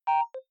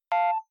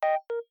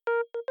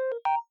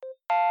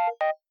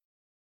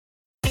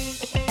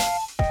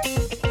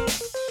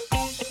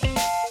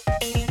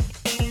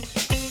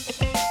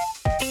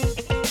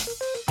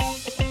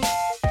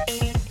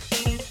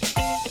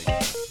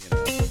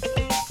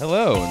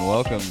Hello and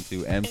welcome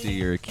to Empty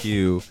Your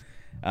Queue.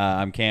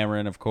 I'm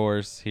Cameron, of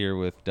course, here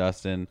with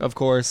Dustin. Of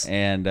course.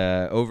 And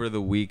over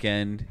the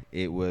weekend,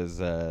 it was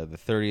the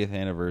 30th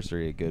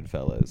anniversary of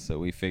Goodfellas. So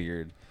we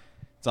figured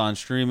it's on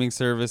streaming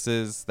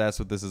services. That's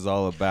what this is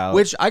all about.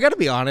 Which, I gotta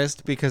be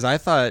honest, because I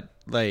thought,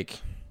 like,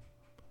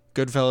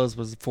 Goodfellas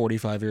was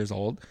 45 years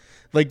old.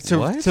 Like, to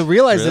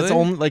realize Really? it's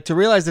only, like, to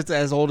realize it's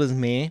as old as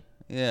me.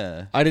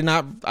 Yeah. I did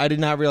not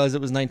realize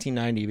it was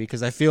 1990,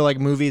 because I feel like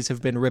movies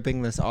have been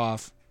ripping this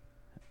off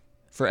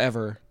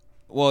forever.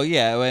 Well,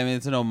 yeah, I mean,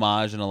 it's an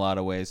homage in a lot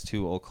of ways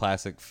to old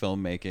classic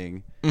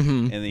filmmaking,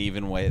 and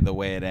the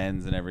way it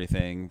ends and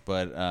everything.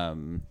 But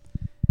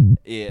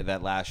yeah,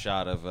 that last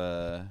shot of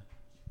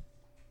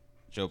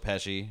Joe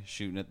Pesci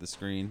shooting at the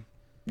screen,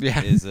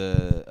 is it's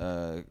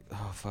the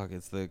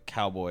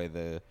cowboy,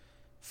 the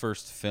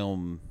first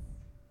film,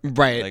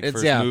 right? Like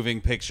It's first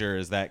moving picture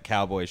is that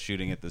cowboy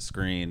shooting at the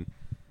screen,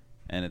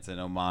 and it's an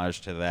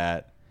homage to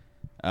that.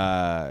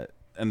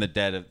 And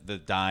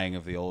the dying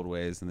of the old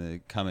ways and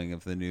the coming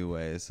of the new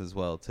ways as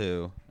well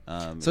too.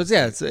 So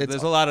it's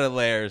there's a lot of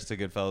layers to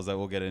Goodfellas that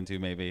we'll get into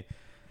maybe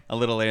a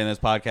little later in this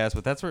podcast,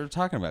 but that's what we're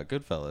talking about,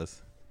 Goodfellas.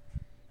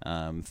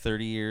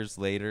 30 years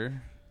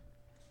later,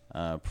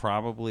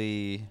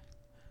 probably.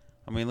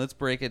 I mean, let's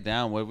break it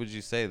down. What would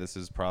you say? This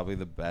is probably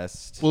the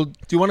best. Well, do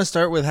you want to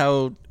start with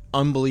how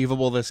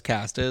unbelievable this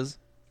cast is?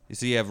 You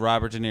see, you have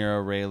Robert De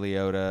Niro, Ray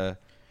Liotta,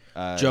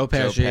 Joe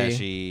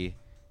Pesci.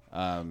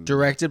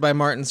 Directed by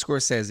Martin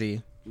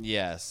Scorsese.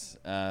 Yes.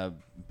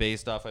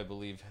 Based off, I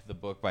believe, the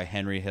book by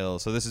Henry Hill.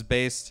 So this is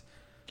based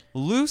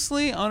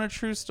loosely on a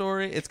true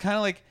story. It's kind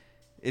of like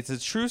it's a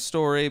true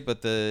story,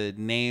 but the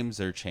names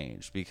are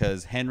changed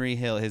because Henry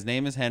Hill, his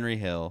name is Henry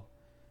Hill,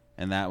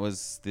 and that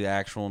was the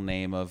actual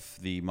name of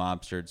the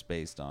mobster it's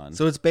based on.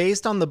 So it's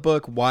based on the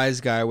book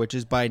Wise Guy, which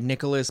is by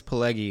Nicholas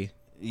Pileggi.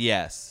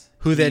 Yes.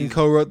 Who then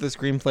co-wrote the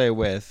screenplay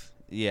with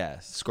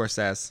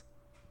Scorsese.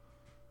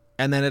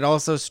 And then it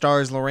also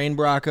stars Lorraine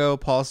Bracco,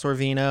 Paul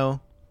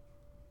Sorvino.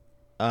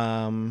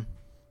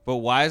 But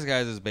Wise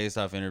Guys is based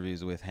off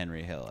interviews with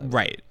Henry Hill.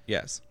 Right.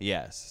 Yes.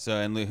 Yes. So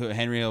and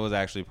Henry Hill was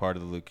actually part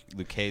of the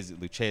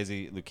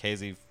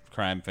Lucchese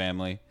crime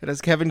family. It has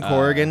Kevin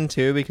Corrigan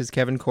too, because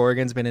Kevin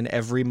Corrigan's been in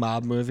every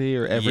mob movie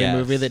or every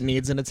movie that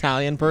needs an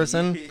Italian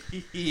person.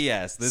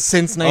 Yes.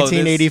 Since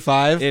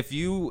 1985. If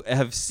you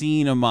have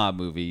seen a mob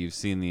movie, you've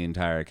seen the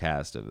entire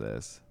cast of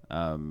this.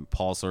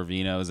 Paul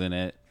Sorvino's in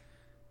it.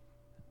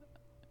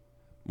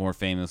 More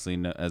famous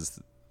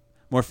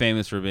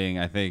for being,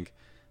 I think,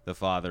 the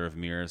father of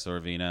Mira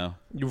Sorvino.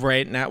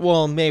 Right now,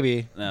 well,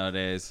 maybe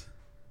nowadays.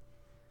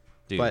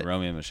 Dude, but,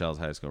 Romeo and Michelle's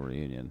high school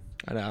reunion.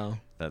 I know.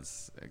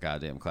 That's a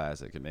goddamn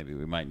classic, and maybe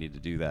we might need to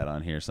do that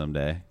on here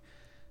someday.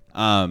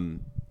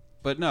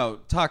 But no,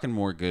 talking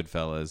more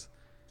Goodfellas.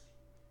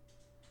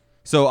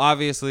 So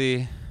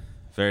obviously,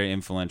 very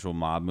influential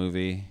mob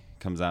movie.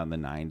 Comes out in the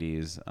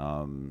 90s.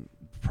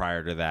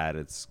 Prior to that,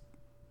 it's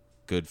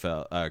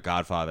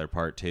Godfather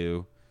Part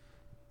 2.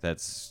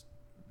 That's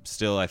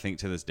still, I think,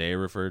 to this day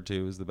referred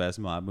to as the best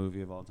mob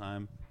movie of all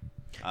time.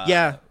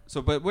 Yeah.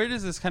 So, but where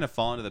does this kind of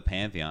fall into the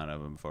pantheon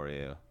of them for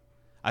you?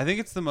 I think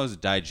it's the most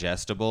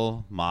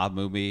digestible mob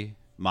movie.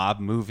 It's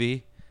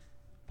the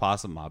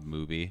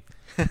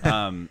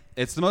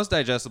most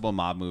digestible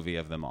mob movie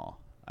of them all,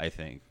 I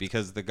think,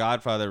 because The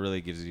Godfather really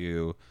gives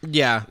you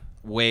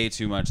way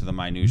too much of the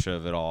minutia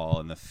of it all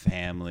and the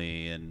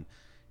family, and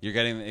you're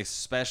getting,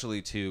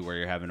 especially too, where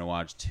you're having to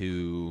watch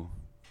two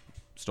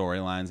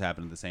storylines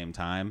happen at the same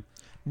time.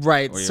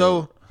 Right.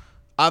 So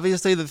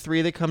obviously the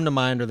three that come to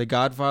mind are The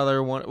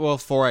Godfather 1, well,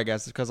 4, I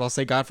guess, because I'll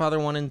say Godfather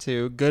 1 and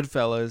 2,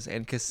 Goodfellas,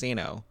 and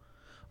Casino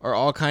are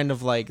all kind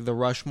of like the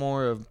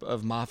Rushmore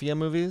of mafia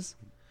movies.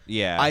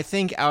 Yeah. I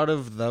think out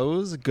of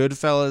those,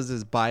 Goodfellas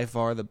is by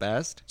far the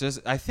best.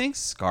 I think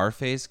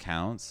Scarface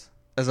counts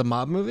as a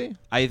mob movie?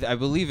 I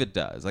believe it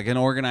does. Like an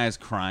organized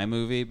crime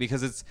movie,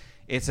 because it's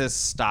a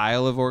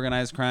style of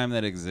organized crime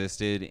that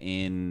existed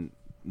in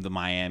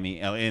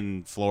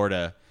in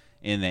Florida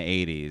in the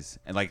 80s,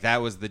 and like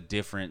that was the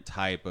different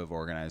type of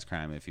organized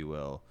crime, if you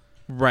will,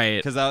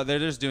 right? Because they're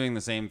just doing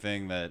the same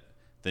thing that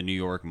the New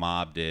York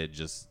mob did,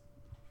 just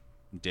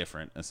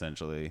different,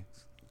 essentially.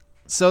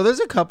 So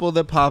there's a couple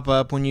that pop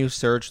up when you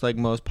search like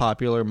most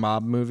popular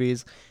mob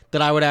movies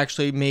that I would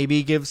actually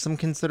maybe give some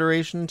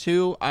consideration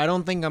to. I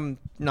don't think I'm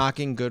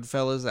knocking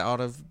Goodfellas out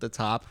of the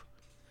top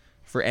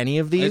for any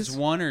of these. It's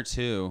one or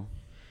two.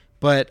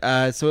 But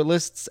so it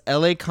lists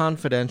L.A.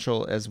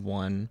 Confidential as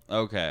one.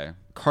 Okay.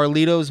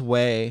 Carlito's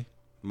Way.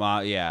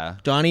 Yeah.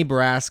 Donnie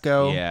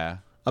Brasco. Yeah.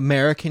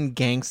 American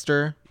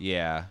Gangster.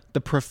 Yeah. The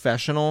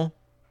Professional.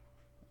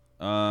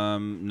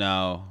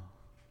 No.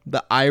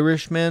 The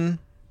Irishman.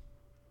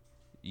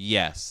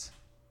 Yes.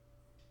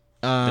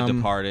 The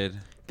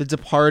Departed. The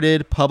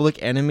Departed. Public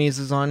Enemies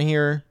is on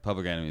here.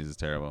 Public Enemies is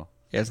terrible.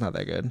 Yeah, it's not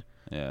that good.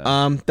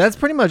 Yeah. That's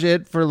pretty much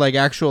it for like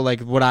actual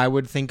like what I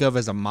would think of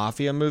as a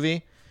mafia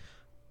movie.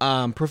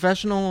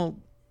 Professional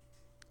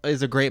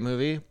is a great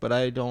movie, but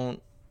I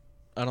don't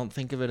I don't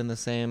think of it in the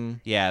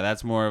same. Yeah,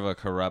 that's more of a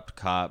corrupt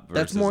cop versus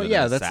That's more. an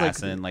Yeah,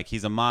 assassin. that's Like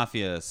he's a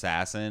mafia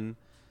assassin,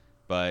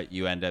 but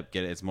you end up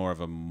it's more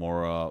of a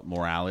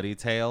morality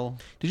tale.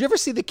 Did you ever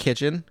see The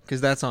Kitchen? Because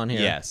that's on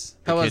here. Yes,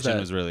 How The was Kitchen that?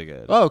 was really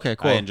good. Oh, okay,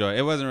 cool. I enjoyed.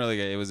 It wasn't really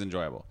good. It was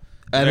enjoyable.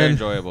 And Very then-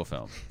 enjoyable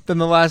film. Then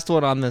the last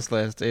one on this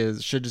list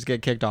should just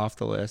get kicked off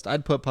the list.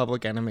 I'd put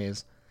Public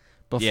Enemies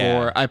before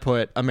Yeah. I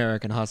put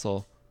American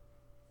Hustle.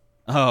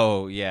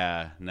 Oh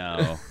yeah,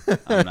 no,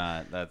 I'm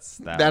not.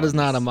 That is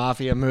not a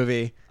mafia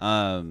movie.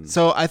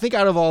 So I think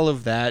out of all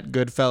of that,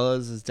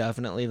 Goodfellas is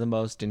definitely the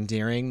most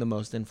endearing, the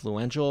most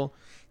influential,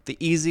 the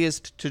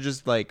easiest to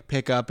just like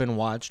pick up and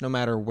watch no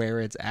matter where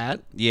it's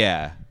at.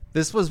 Yeah.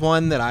 This was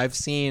one that I've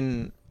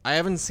seen. I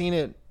haven't seen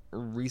it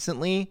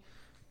recently,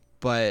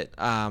 but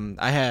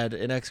I had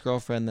an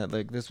ex-girlfriend that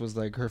like this was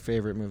like her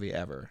favorite movie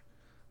ever.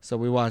 So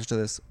we watched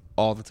this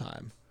all the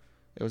time.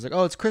 It was like,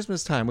 oh, it's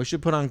Christmas time. We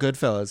should put on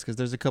Goodfellas because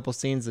there's a couple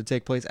scenes that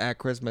take place at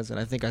Christmas, and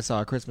I think I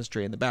saw a Christmas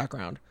tree in the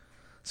background.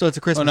 So it's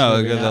a Christmas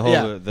movie. the now. whole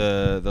Yeah.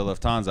 the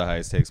Lufthansa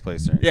heist takes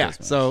place during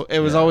Christmas. So it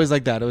was always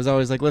like that. It was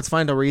always like, let's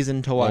find a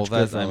reason to watch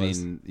Well, Goodfellas. I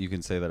mean, you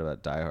can say that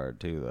about Die Hard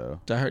too,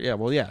 though. Die Hard, yeah,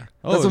 well, yeah. Oh, That's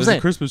what I'm there's saying.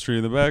 a Christmas tree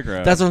in the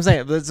background. That's what I'm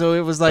saying. So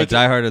it was like, but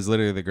Die Hard is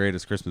literally the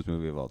greatest Christmas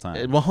movie of all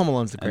time. well, Home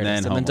Alone's the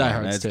greatest, and then Die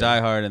Hard's It's too. Die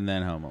Hard and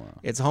then Home Alone.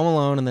 It's Home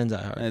Alone and then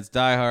Die Hard. It's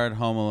Die Hard,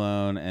 Home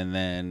Alone, and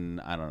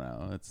then I don't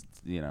know. It's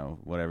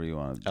whatever you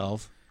want.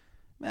 Elf.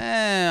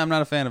 I'm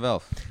not a fan of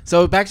Elf.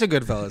 So back to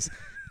Goodfellas.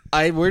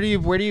 Where do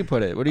you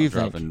put it? What do you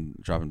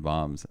think? Dropping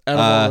bombs. Out of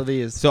all of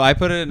these. So I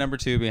put it at number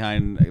 2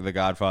 behind The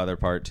Godfather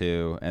Part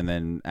 2, and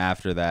then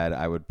after that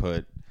I would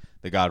put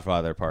The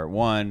Godfather Part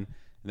 1.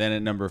 Then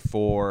at number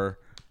 4,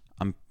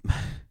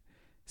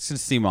 it's gonna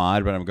seem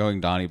odd, but I'm going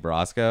Donnie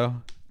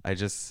Brasco.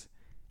 It's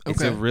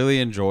a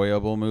really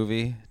enjoyable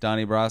movie.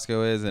 Donnie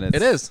Brasco is, and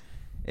It is.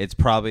 It's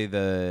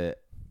probably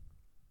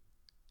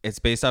it's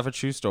based off a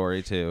true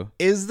story too.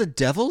 Is The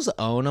Devil's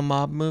Own a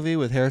mob movie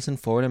with Harrison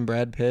Ford and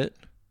Brad Pitt?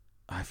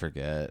 I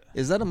forget.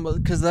 Is that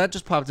because that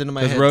just popped into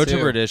my head? Because Road too.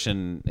 to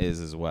Perdition is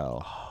as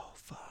well. Oh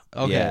fuck.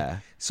 Okay. Yeah.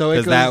 So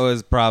because that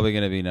was probably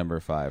going to be number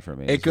 5 for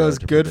me. It goes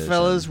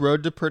Goodfellas,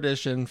 Road to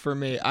Perdition for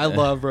me. I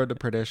love Road to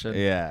Perdition.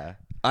 Yeah.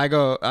 I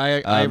no,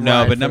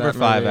 but number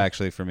 5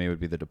 actually for me would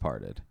be The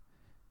Departed.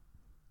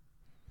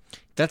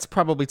 That's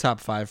probably top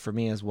 5 for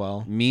me as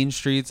well. Mean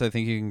Streets, I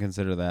think you can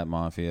consider that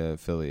mafia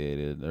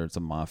affiliated, or it's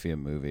a mafia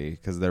movie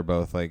because they're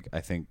both like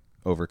I think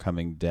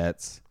overcoming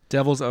debts.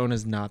 Devil's Own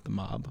is not the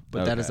mob,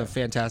 but that is a Okay.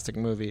 fantastic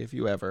movie if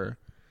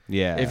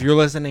Yeah. if you're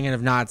listening and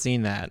have not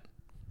seen that.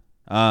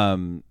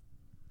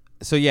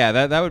 So yeah,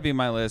 that would be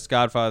my list.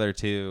 Godfather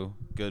 2,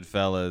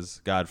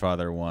 Goodfellas,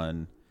 Godfather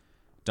 1,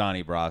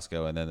 Donnie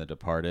Brasco, and then The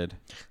Departed.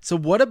 So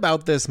what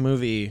about this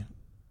movie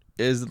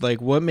is like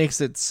what makes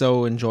it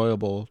so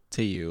enjoyable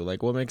to you?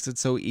 Like what makes it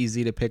so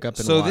easy to pick up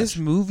and watch? So this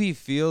movie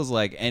feels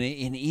like, and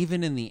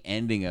even in the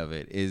ending of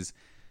it, is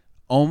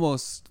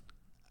almost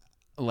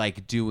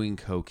like doing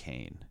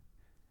cocaine.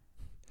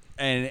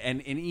 And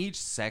in each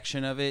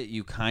section of it,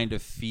 you kind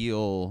of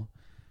feel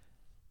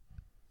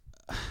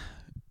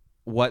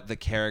what the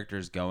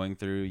character's going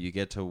through. You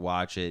get to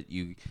watch it.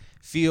 You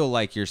feel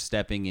like you're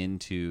stepping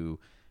into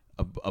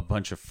a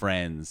bunch of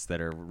friends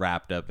that are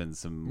wrapped up in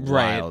some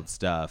wild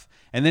stuff.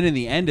 And then in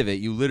the end of it,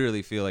 you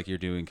literally feel like you're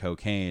doing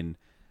cocaine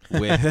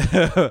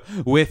with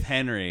with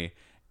Henry,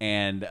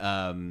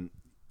 and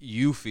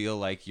you feel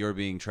like you're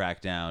being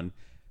tracked down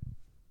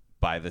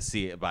by the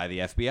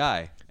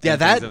FBI. Yeah,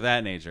 things of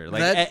that nature.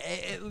 Like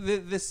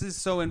this is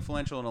so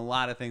influential in a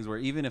lot of things. Where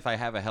even if I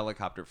have a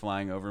helicopter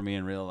flying over me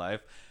in real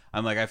life,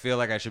 I'm like, I feel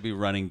like I should be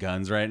running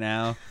guns right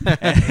now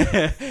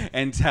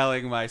and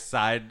telling my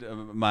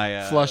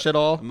flush it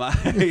all. my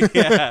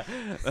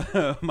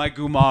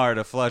Gumar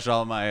to flush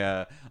all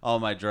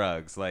my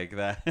drugs like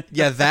that.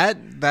 Yeah,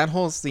 that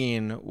whole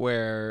scene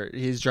where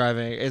he's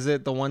driving, is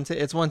it the one take?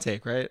 It's one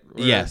take, right?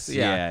 Yes.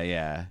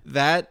 Yeah.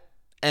 That,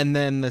 and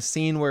then the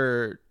scene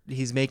where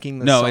he's making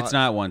the No, it's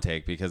not one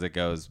take because it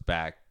goes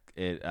back.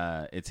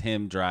 It's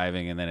him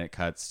driving and then it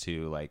cuts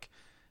to like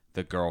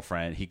the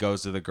girlfriend. He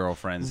goes to the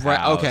girlfriend's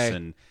house, okay.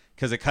 and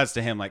because it cuts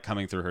to him like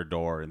coming through her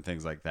door and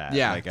things like that.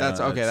 Yeah, like, that's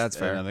okay. That's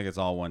fair. I think it's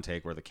all one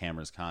take where the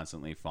camera's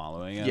constantly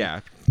following him. Yeah,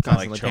 kind of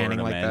constantly like children panning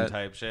of like men that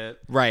type shit.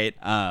 Right.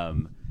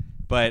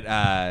 But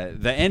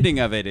the ending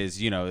of it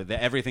is,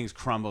 everything's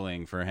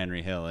crumbling for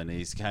Henry Hill, and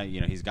he's kind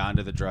of, he's gone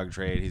to the drug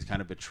trade. He's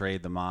kind of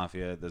betrayed the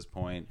mafia at this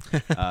point,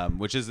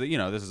 which is,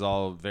 this is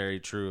all very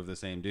true of the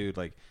same dude.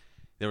 Like,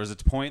 there was a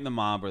point in the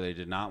mob where they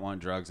did not want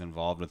drugs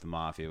involved with the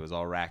mafia. It was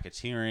all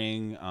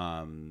racketeering,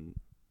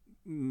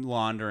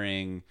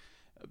 laundering,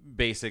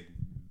 basic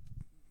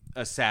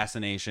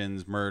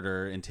assassinations,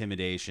 murder,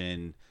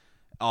 intimidation,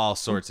 all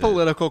sorts of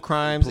political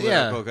crimes.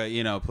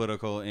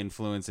 political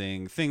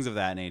influencing, things of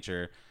that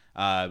nature.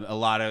 A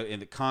lot of in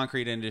the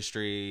concrete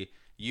industry,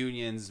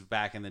 unions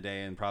back in the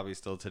day and probably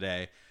still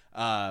today.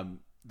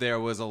 There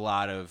was a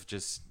lot of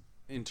just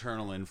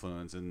internal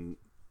influence, and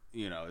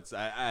it's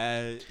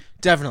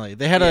definitely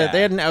they had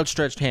an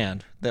outstretched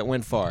hand that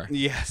went far.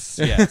 Yes.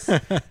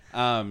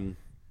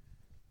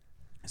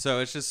 So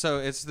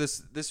it's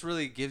this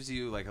really gives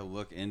you like a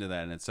look into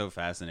that, and it's so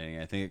fascinating.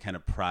 I think it kind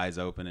of pries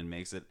open and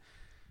makes it,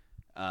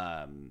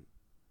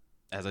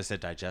 as I said,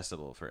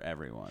 digestible for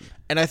everyone.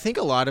 And I think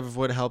a lot of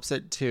what helps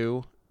it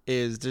too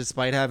is,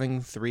 despite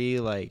having 3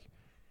 like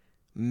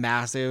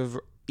massive,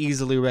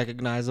 easily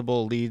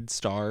recognizable lead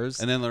stars,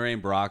 And then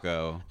Lorraine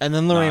Bracco, Lorraine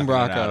knocking it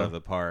out Bracco of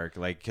the park,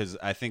 like, because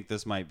I think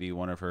this might be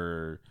one of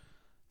her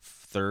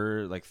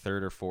third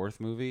or fourth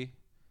movie.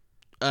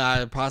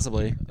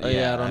 Possibly.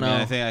 Yeah, I don't know.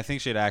 I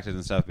think she had acted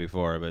in stuff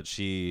before, but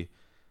she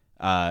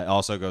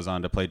also goes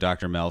on to play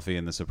Dr. Melfi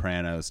in The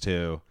Sopranos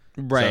too.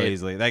 Right. So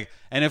easily, like,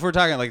 and if we're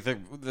talking like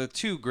the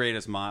 2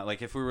 greatest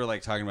like if we were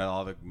like talking about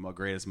all the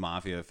greatest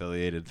mafia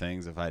affiliated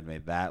things, if I'd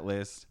made that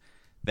list,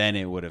 then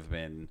it would have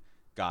been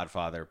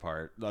Godfather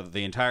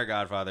the entire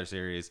Godfather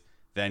series,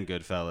 then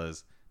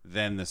Goodfellas,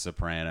 then The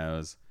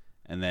Sopranos,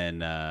 and then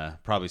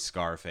probably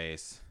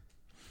Scarface.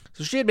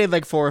 So she had made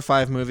like 4 or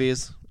 5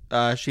 movies.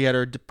 She had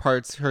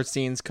her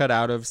scenes cut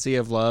out of Sea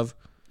of Love.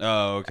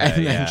 Oh, okay.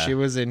 And then she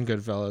was in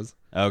Goodfellas.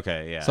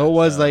 Okay, yeah. So it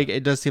was like,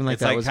 it does seem like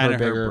that like was kind her of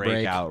bigger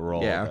breakout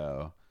role, yeah.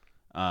 though.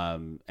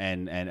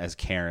 And as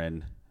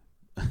Karen,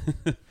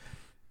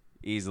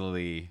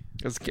 easily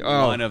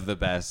one of the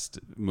best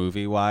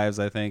movie wives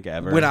I think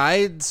ever. When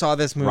I saw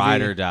this movie,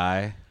 Ride or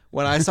Die.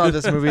 When I saw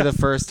this movie the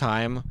first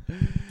time,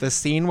 the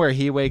scene where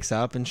he wakes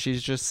up and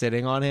she's just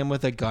sitting on him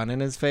with a gun in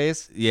his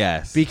face,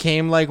 yes,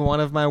 became like one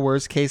of my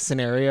worst case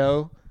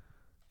scenario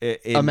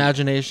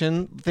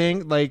imagination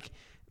thing. Like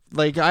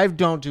I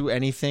don't do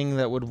anything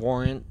that would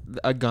warrant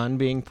a gun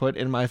being put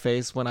in my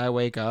face when I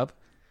wake up,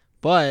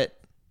 but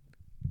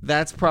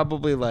that's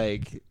probably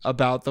like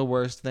about the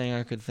worst thing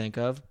I could think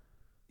of.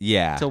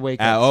 Yeah. To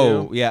wake up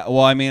to. to. Yeah.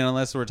 Well, I mean,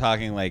 unless we're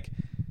talking like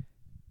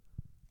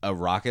a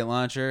rocket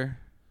launcher,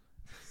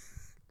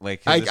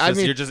 like I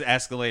mean, you're just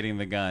escalating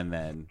the gun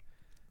then.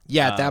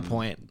 Yeah, at that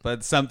point.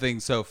 But something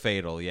so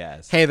fatal,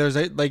 yes. Hey, there's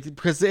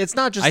because it's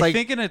not just I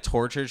think in a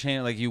torture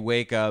chain, like you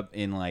wake up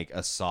in like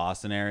a Saw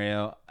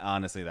scenario.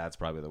 Honestly, that's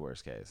probably the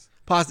worst case.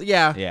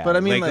 Yeah. But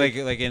I mean,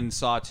 like in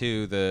Saw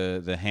 2,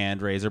 the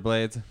hand razor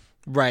blades.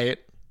 Right.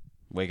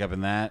 Wake up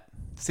in that.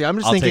 See, I'm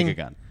just thinking, take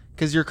a gun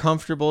because you're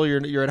comfortable.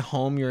 You're at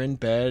home. You're in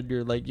bed.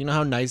 You're like, you know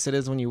how nice it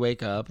is when you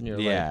wake up and you're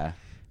like,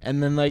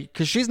 and then like,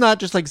 because she's not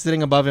just like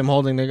sitting above him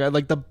holding the gun.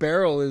 Like the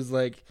barrel is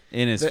like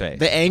in his face.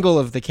 The angle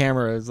of the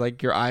camera is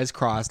like your eyes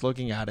crossed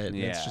looking at it.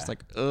 And it's just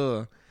like,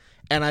 ugh.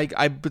 And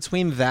I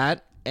between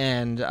that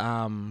and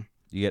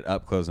you get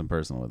up close and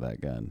personal with that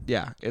gun.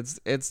 Yeah,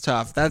 it's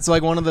tough. That's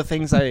like one of the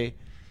things I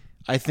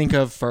think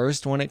of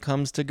first when it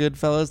comes to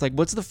Goodfellas. Like,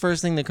 what's the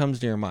first thing that comes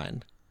to your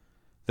mind?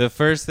 The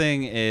first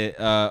thing is,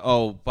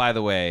 by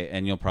the way,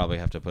 and you'll probably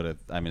have to put it,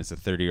 I mean, it's a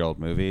 30-year-old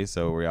movie,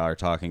 so we are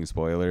talking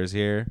spoilers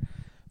here.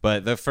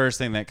 But the first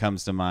thing that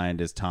comes to mind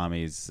is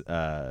Tommy's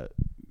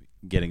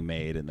getting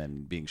made and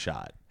then being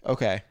shot.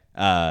 Okay.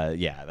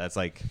 Yeah, that's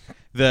like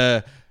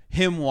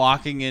him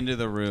walking into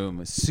the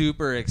room,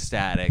 super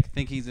ecstatic,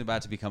 thinking he's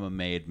about to become a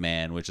made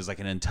man, which is like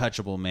an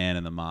untouchable man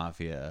in the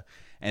mafia.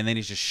 And then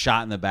he's just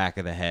shot in the back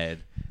of the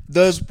head.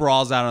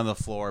 Sprawls out on the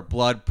floor,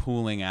 blood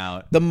pooling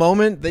out. The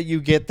moment that you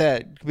get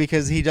that,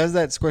 because he does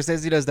that,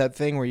 Scorsese does that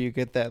thing where you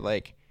get that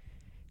like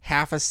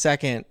half a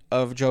second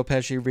of Joe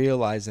Pesci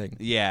realizing.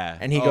 Yeah.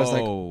 And he goes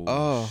like,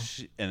 oh.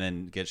 And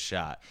then gets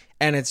shot.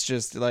 And it's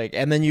just like,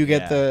 and then you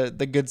get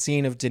the good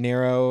scene of De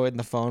Niro in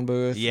the phone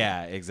booth.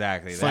 Yeah,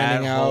 exactly.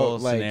 Finding that whole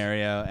out, like,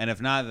 scenario. And if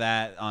not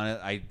that,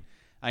 I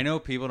know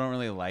people don't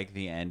really like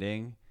the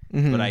ending.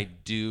 Mm-hmm. But I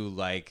do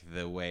like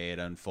the way it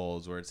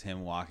unfolds, where it's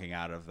him walking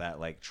out of that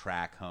like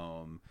track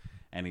home,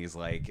 and he's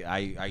like,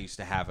 I used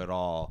to have it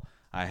all.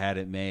 I had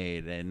it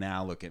made, and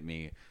now look at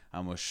me.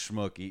 I'm a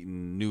schmuck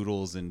eating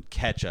noodles and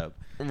ketchup.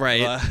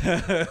 Right.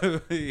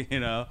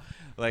 You know,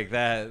 like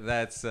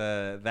that's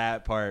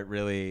that part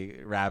really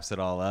wraps it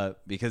all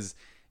up, because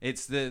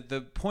it's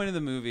the point of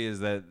the movie is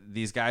that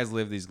these guys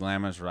live these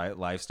glamorous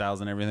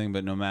lifestyles and everything,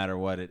 but no matter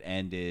what, it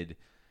ended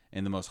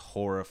in the most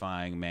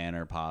horrifying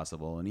manner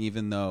possible. And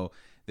even though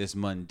this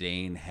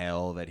mundane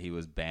hell that he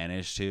was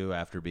banished to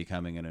after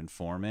becoming an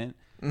informant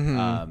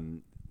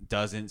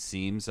doesn't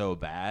seem so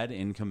bad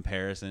in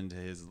comparison to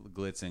his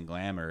glitz and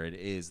glamour, it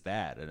is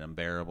an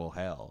unbearable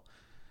hell.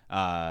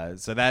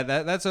 So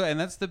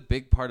that's the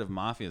big part of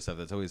mafia stuff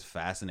that's always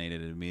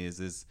fascinated me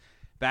is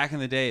back in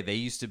the day, they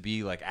used to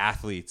be like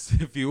athletes,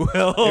 if you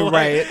will.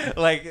 Right.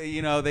 Like,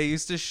 you know, they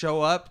used to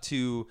show up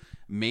to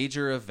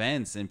major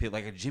events, and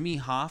like a Jimmy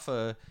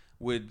Hoffa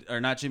or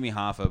not Jimmy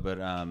Hoffa, but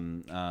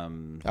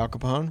Al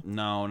Capone?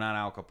 No, not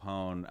Al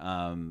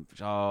Capone.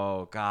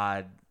 Oh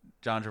God,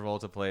 John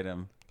Travolta played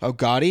him. Oh,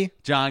 Gotti?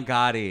 John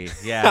Gotti,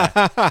 yeah.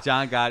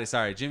 John Gotti.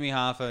 Sorry, Jimmy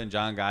Hoffa and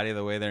John Gotti,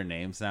 the way their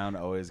names sound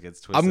always gets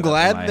twisted. I'm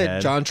glad up in my that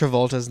head. John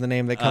Travolta is the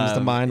name that comes to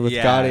mind with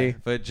Gotti.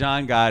 But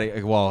John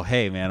Gotti, well,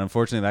 hey, man,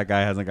 unfortunately that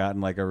guy hasn't gotten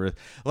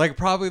like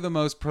probably the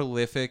most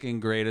prolific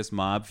and greatest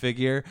mob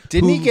figure.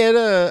 Didn't he get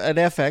an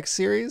FX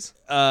series?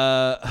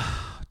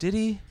 Did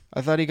he? I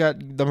thought he got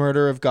The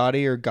Murder of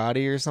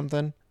Gotti or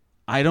something.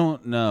 I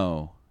don't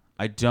know.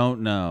 I don't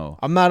know.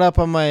 I'm not up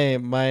on my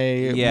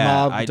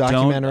mob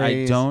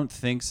documentary. I don't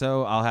think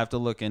so. I'll have to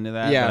look into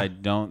that. Yeah. But I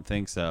don't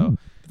think so.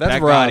 That's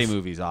that rough. Gotti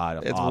movie's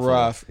odd. It's awful.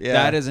 rough. Yeah.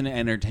 That is an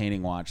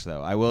entertaining watch,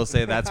 though. I will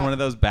say that's one of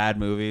those bad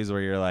movies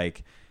where you're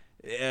like,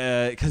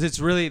 because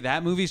it's really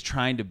that movie's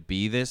trying to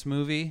be this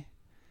movie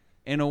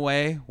in a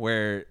way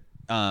where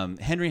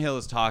Henry Hill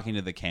is talking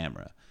to the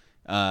camera.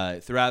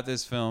 Throughout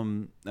this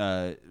film,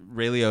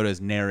 Ray Liotta is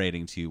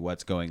narrating to you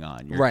what's going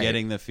on. You're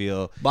getting the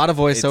feel. A lot of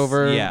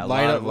voiceover. Yeah, a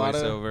lot of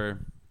voiceover.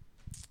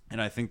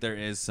 And I think there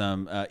is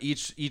some.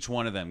 Each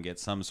one of them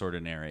gets some sort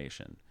of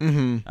narration,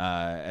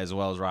 as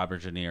well as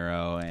Robert De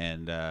Niro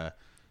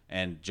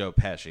and Joe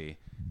Pesci,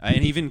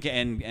 and even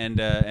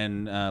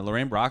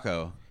Lorraine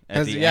Bracco.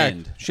 At the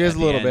end, she has a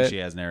little bit. She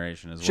has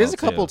narration as well. She has a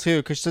couple too,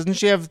 because doesn't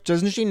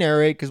she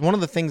narrate? Because one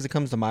of the things that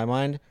comes to my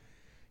mind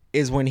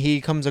is when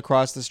he comes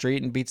across the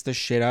street and beats the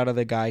shit out of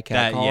the guy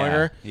catcalling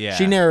her. Yeah.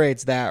 She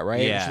narrates that,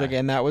 right? Yeah. She's like,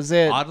 and that was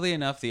it. Oddly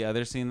enough, the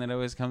other scene that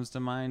always comes to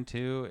mind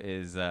too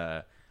is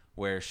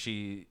where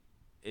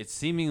it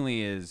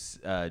seemingly is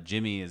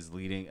Jimmy is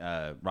leading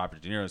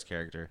Robert De Niro's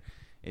character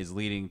is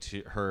leading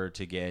to her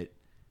to get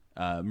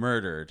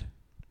murdered.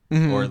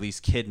 Or at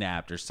least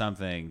kidnapped or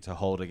something to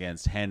hold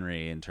against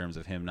Henry in terms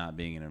of him not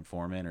being an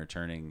informant or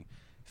turning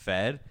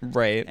Fed.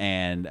 Right.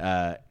 And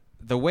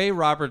the way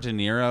Robert De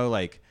Niro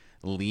like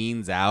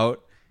leans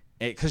out,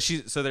 because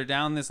they're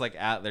down this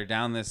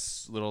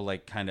little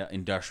like kind of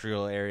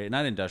industrial area,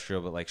 not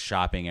industrial but like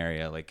shopping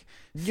area, like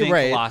think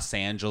right. Los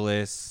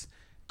Angeles,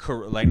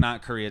 like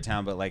not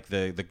Koreatown but like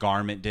the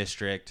garment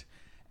district.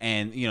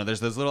 And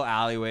there's those little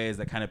alleyways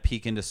that kind of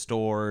peek into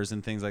stores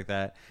and things like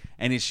that.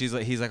 And he's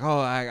like, oh,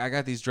 I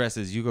got these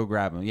dresses. You go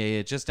grab them.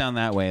 Yeah, just down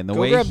that way. And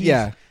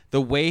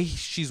the way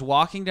she's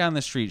walking down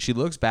the street, she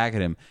looks back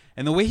at him,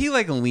 and the way he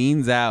like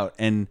leans out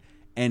and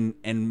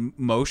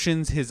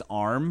motions his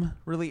arm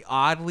really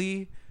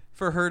oddly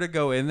for her to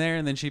go in there,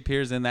 and then she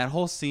peers in. That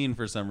whole scene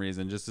for some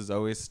reason just has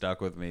always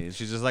stuck with me.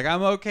 She's just like,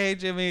 I'm okay,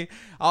 Jimmy.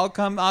 I'll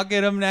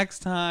get him next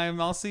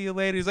time. I'll see you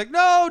later. He's like,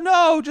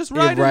 no, just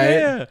right in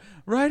there.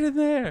 Right in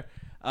there.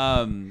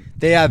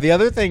 The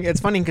other thing, it's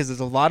funny because there's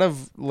a lot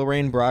of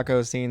Lorraine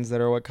Bracco scenes that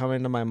are what come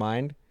into my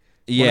mind.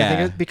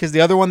 Yeah. Because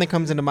the other one that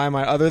comes into my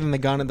mind, other than the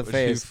gun in the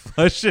face,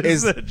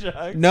 is the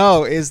jug.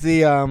 No, is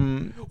the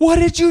what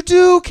did you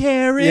do,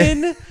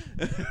 Karen?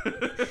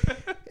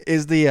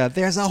 Is the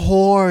there's a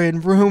whore in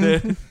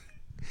room.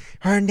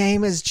 Her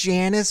name is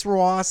Janice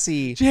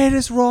Rossi.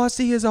 Janice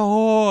Rossi is a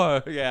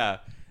whore. Yeah.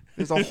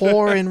 There's a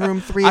whore in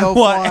room 305. I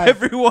want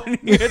everyone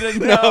here to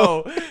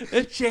know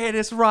that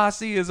Janice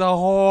Rossi is a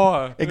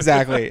whore.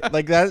 Exactly.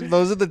 Like that.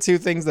 Those are the two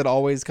things that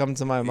always come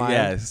to my mind.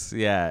 Yes.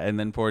 Yeah. And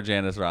then poor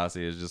Janice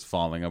Rossi is just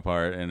falling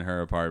apart in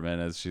her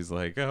apartment as she's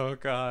like, oh,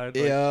 God.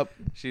 Like, yep.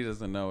 She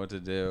doesn't know what to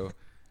do.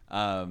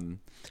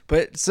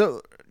 But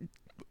so,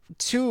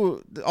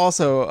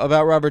 also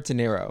about Robert De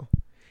Niro.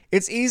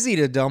 It's easy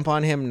to dump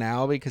on him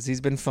now because he's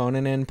been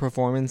phoning in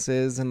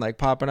performances and like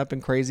popping up in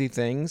crazy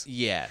things.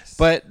 Yes.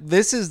 But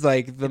this is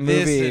like the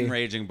movie. This and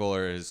Raging Bull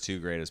are his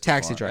two greatest.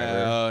 Taxi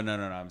Driver. Oh, no.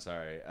 I'm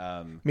sorry.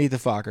 Meet the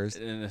Fockers.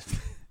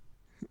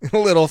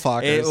 Little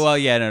Fockers.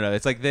 No.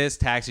 It's like this,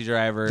 Taxi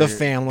Driver. The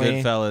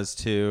Family. Goodfellas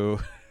 2.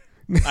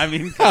 I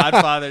mean,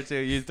 Godfather 2.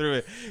 You threw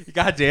it.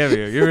 God damn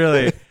you. You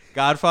really.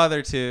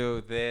 Godfather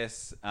 2,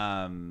 this,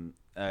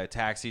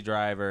 Taxi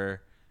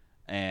Driver,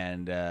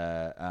 and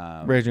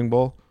Raging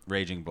Bull.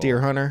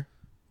 Deer Hunter.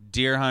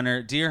 Deer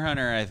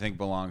Hunter, I think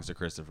belongs to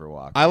Christopher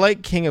Walken. I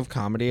like King of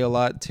Comedy a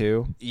lot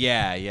too.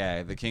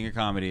 Yeah. The King of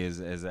Comedy is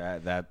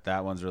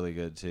that one's really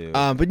good too.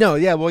 But no,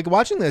 yeah. Well, like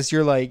watching this,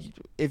 you're like,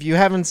 if you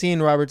haven't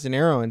seen Robert De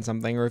Niro in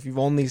something, or if you've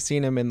only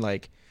seen him in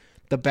like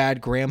the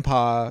Bad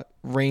Grandpa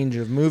range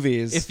of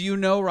movies, if you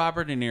know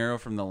Robert De Niro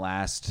from the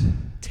last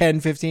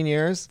 10-15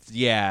 years,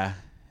 yeah,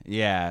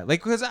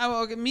 like because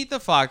Meet the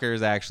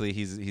Fockers, actually,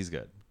 he's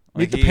good.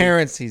 Like, Meet the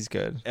Parents, he's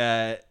good.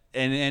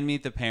 And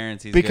Meet the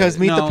Parents, he's because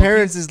good. Meet the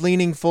Parents is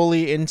leaning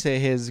fully into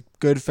his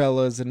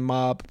Goodfellas and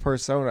mob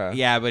persona.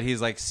 Yeah, but he's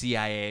like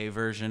CIA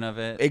version of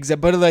it.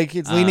 Exactly, but like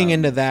it's leaning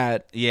into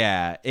that.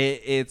 Yeah,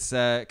 it's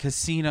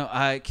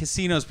Casino.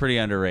 Casino's pretty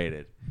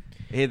underrated.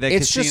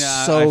 It's Casino,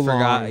 just so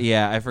long.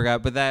 Yeah, I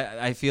forgot. But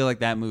I feel like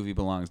that movie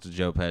belongs to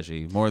Joe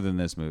Pesci more than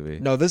this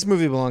movie. No, this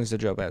movie belongs to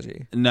Joe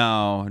Pesci.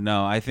 No.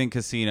 I think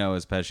Casino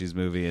is Pesci's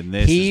movie, and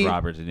this is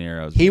Robert De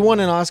Niro's movie. He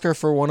won an Oscar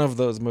for one of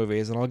those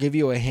movies, and I'll give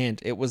you a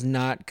hint. It was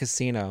not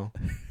Casino.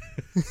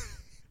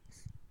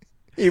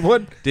 He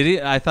won. Did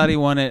he? I thought he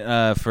won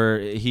it for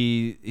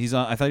he's.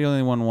 I thought he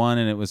only won one,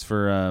 and it was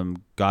for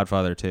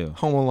Godfather 2.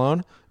 Home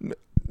Alone.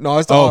 No, I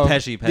was talking.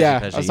 Pesci. Yeah,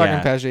 Pesci, I was talking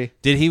Pesci.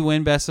 Did he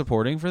win Best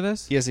Supporting for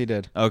this? Yes, he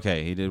did.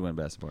 Okay, he did win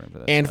Best Supporting for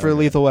this. And for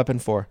Lethal Weapon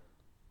 4.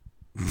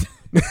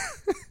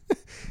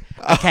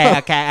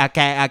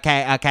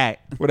 Okay.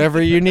 Whatever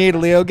you need,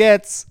 Leo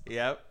gets.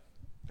 Yep.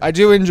 I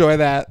do enjoy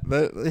that.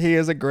 He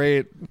is a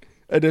great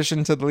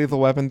addition to the Lethal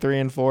Weapon 3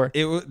 and 4.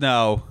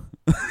 No.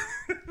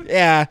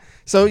 Yeah.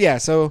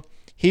 So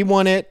he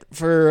won it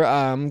for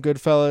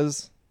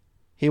Goodfellas.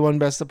 He won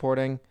Best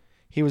Supporting.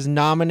 He was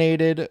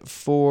nominated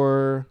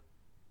for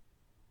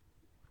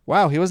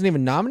Wow, he wasn't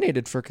even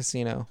nominated for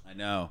Casino. I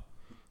know.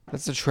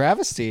 That's a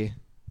travesty.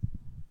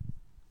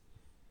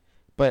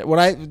 But when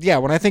I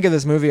think of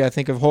this movie, I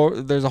think of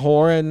there's a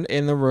whore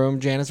in the room.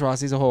 Janice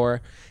Rossi's a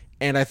whore,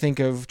 and I think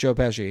of Joe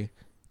Pesci.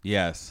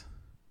 Yes.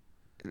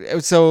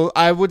 So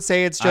I would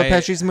say it's Joe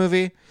Pesci's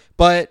movie,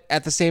 but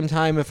at the same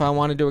time, if I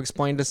wanted to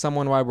explain to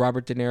someone why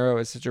Robert De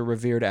Niro is such a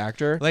revered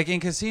actor, like in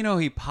Casino,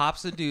 he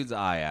pops a dude's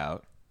eye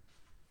out.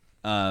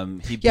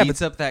 He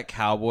beats up that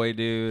cowboy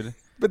dude.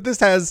 But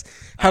this has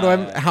how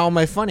am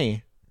I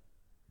funny?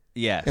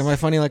 Yes. Am I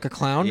funny like a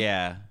clown?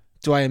 Yeah.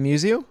 Do I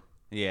amuse you?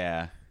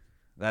 Yeah.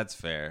 That's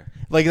fair.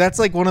 Like that's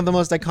like one of the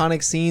most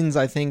iconic scenes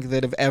I think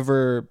that have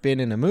ever been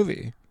in a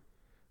movie.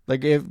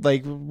 Like if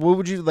what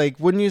would you like?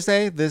 Wouldn't you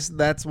say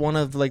that's one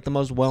of like the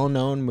most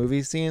well-known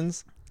movie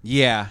scenes?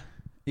 Yeah,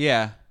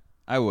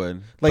 I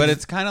would. But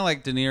it's kind of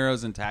like De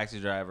Niro's in Taxi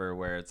Driver,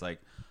 where it's like,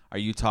 "Are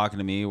you talking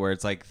to me?" Where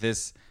it's like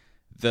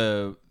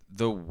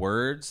the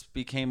words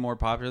became more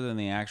popular than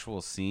the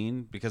actual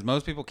scene because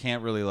most people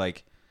can't really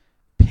like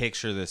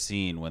picture the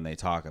scene when they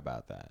talk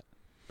about that.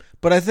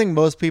 But I think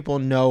most people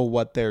know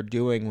what they're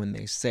doing when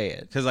they say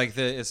it. Because like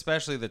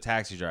especially the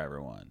Taxi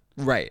Driver one,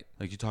 right?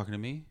 Like, you talking to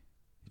me?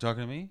 You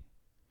talking to me?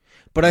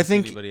 But I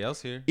think anybody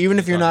else here, even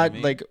if you're not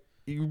like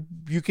you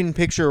can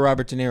picture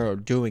Robert De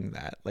Niro doing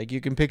that. Like you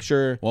can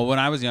picture. Well, when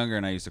I was younger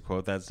and I used to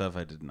quote that stuff,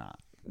 I did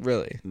not.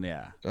 Really?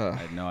 Yeah. I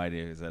had no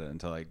idea who said it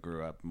until I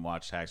grew up and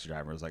watched Taxi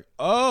Driver. I was like,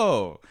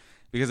 oh,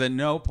 because at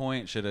no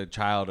point should a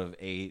child of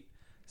 8,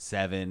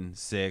 7,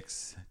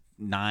 6,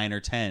 9,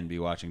 or 10 be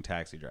watching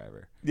Taxi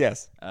Driver.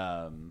 Yes.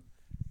 Yeah.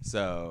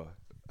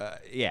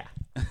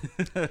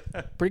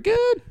 Pretty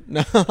good.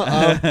 No.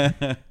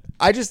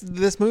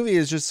 This movie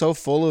is just so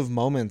full of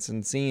moments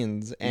and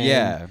scenes. And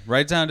yeah.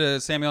 Right down to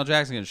Samuel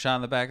Jackson getting shot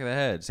in the back of the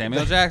head.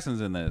 Samuel Jackson's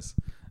in this.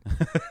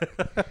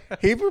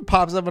 He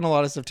pops up in a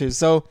lot of stuff too.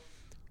 So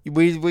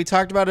we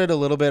talked about it a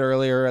little bit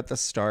earlier at the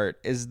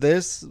start.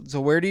 So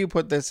where do you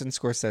put this in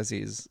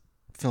Scorsese's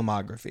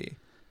filmography?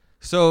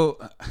 So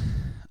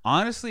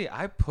honestly,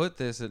 I put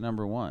this at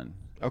number 1.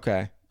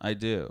 Okay. I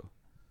do.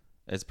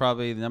 It's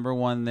probably number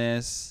 1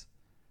 this.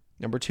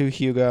 Number 2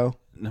 Hugo.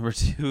 Number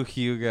 2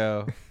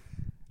 Hugo.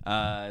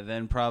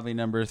 Then probably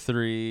number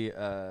 3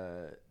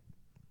 The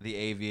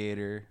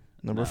Aviator.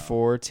 Number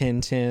 4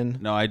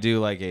 Tintin. No, I do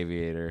like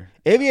Aviator.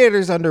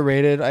 Aviator's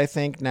underrated, I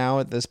think, now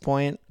at this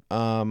point.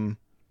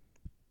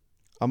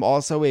 I'm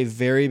also a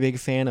very big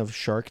fan of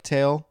Shark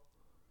Tale.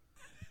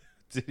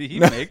 Did he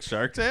make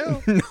Shark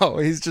Tale? No,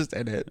 he's just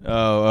in it.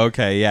 Oh,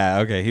 okay.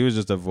 Yeah, okay. He was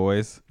just a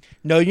voice.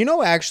 No, you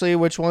know actually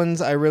which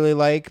ones I really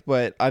like,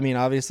 but I mean,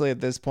 obviously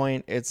at this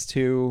point, it's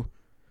too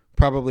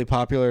probably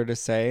popular to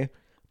say.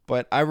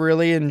 But I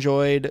really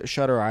enjoyed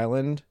Shutter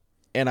Island,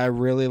 and I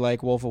really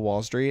like Wolf of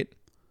Wall Street.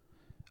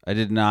 I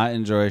did not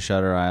enjoy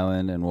Shutter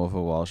Island, and Wolf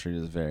of Wall Street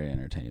is very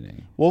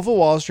entertaining. Wolf of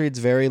Wall Street's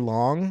very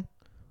long,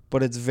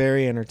 but it's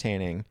very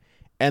entertaining.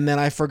 And then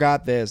I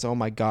forgot this. Oh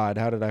my God,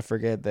 how did I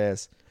forget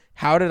this?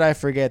 How did I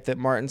forget that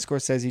Martin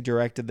Scorsese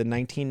directed the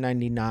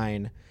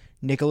 1999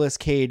 Nicolas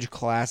Cage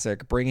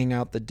classic, Bringing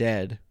Out the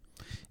Dead?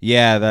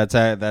 Yeah,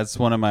 that's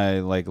one of my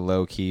like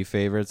low key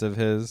favorites of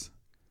his.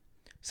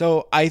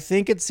 So I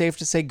think it's safe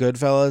to say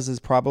Goodfellas is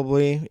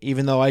probably,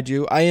 even though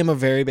I am a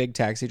very big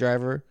Taxi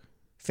Driver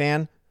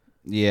fan.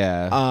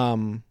 Yeah.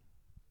 Oh,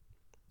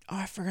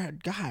 I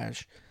forgot.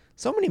 Gosh,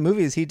 so many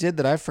movies he did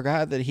that I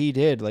forgot that he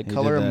did, like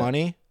Color of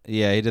Money.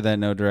 Yeah, he did that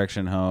No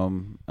Direction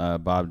Home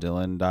Bob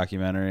Dylan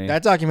documentary.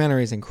 That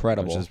documentary is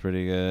incredible. Which is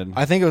pretty good.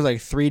 I think it was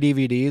like 3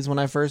 DVDs when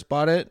I first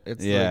bought it.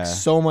 It's like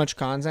so much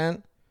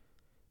content.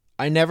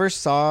 I never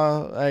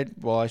saw, I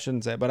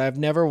shouldn't say, but I've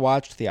never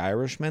watched The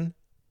Irishman.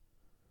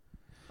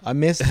 I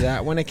missed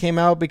that when it came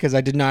out because I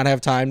did not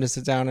have time to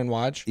sit down and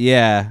watch.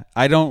 Yeah,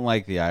 I don't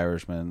like The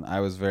Irishman. I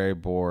was very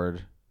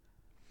bored.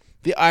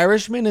 The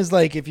Irishman is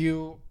like if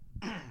you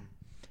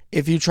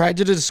tried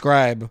to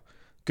describe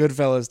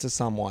Goodfellas to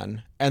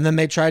someone and then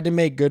they tried to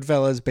make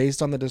Goodfellas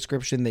based on the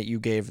description that you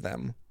gave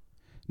them.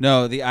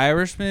 No, The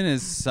Irishman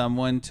is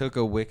someone took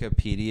a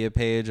Wikipedia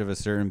page of a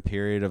certain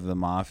period of the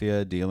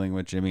mafia dealing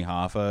with Jimmy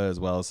Hoffa as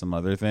well as some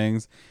other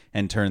things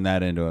and turned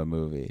that into a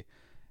movie.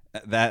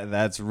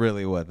 That's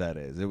really what that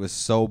is. It was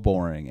so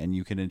boring, and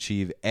you can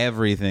achieve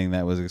everything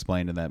that was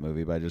explained in that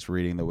movie by just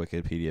reading the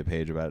Wikipedia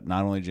page about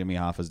not only Jimmy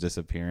Hoffa's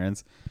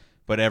disappearance,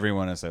 but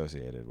everyone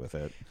associated with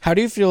it. How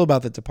do you feel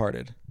about The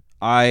Departed?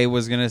 I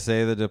was going to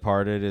say The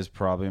Departed is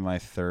probably my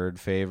 3rd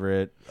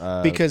favorite.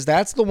 Because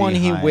that's the one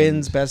he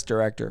wins Best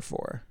Director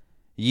for.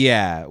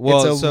 Yeah.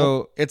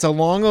 Well, it's a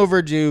long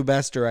overdue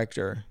Best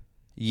Director.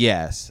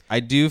 Yes.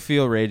 I do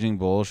feel Raging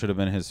Bull should have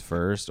been his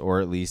first,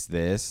 or at least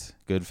this,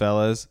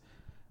 Goodfellas.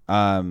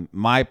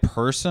 My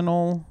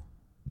personal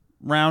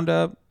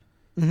roundup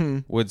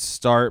would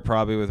start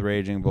probably with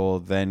Raging Bull,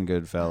 then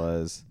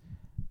Goodfellas,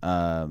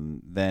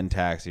 then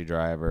Taxi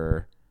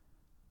Driver,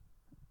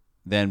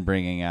 then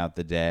Bringing Out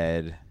the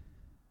Dead,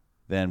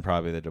 then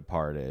probably The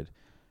Departed.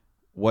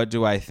 What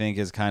do I think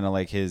is kind of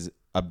like his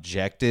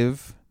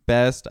objective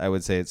best? I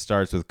would say it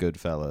starts with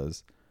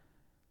Goodfellas.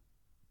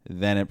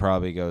 Then it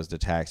probably goes to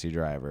Taxi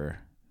Driver,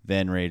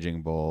 then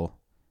Raging Bull,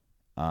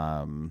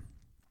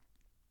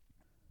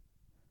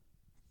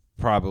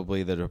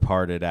 probably The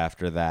Departed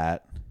after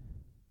that,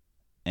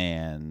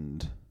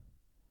 and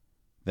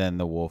then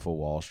The Wolf of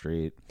Wall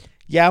Street.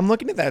 Yeah, I'm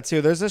looking at that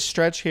too. There's a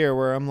stretch here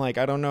where I'm like,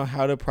 I don't know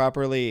how to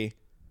properly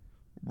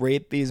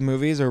rate these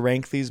movies or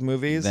rank these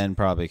movies. Then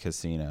probably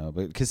Casino.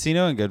 But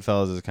Casino and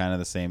Goodfellas is kind of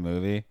the same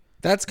movie.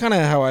 That's kind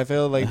of how I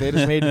feel. Like they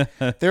just made,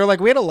 they were like,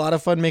 we had a lot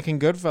of fun making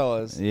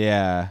Goodfellas.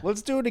 Yeah.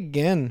 Let's do it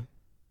again.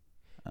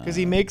 Because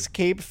he makes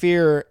Cape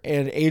Fear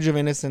and Age of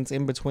Innocence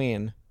in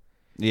between.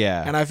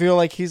 Yeah. And I feel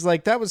like he's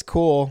like, that was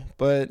cool,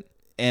 but...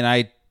 And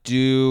I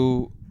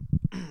do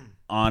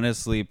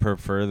honestly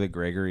prefer the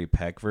Gregory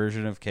Peck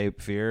version of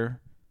Cape Fear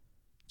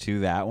to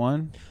that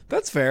one.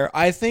 That's fair.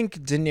 I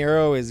think De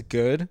Niro is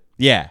good.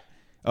 Yeah.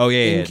 Oh,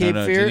 yeah, In yeah. Cape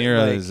No, Fear, De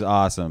Niro like- is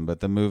awesome,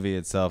 but the movie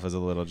itself is a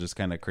little just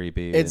kind of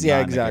creepy. It's- and yeah, not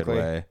in a good exactly.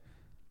 way.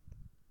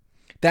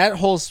 That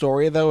whole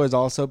story, though, has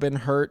also been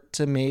hurt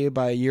to me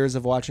by years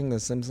of watching The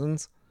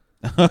Simpsons.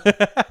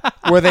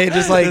 Where they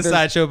just like... The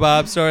Sideshow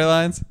Bob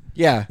storylines?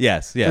 Yeah.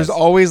 Yes, yes. There's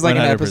always like 100%.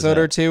 an episode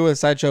or two with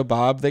Sideshow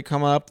Bob that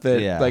come up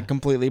that Yeah. like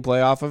completely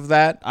play off of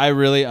that. I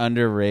really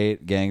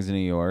underrate Gangs of New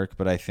York,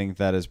 but I think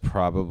that is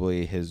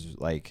probably his,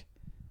 like...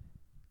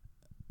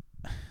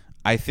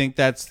 I think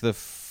that's the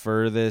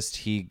furthest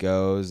he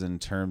goes in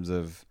terms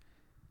of...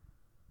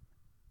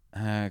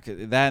 that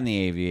and The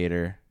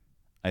Aviator,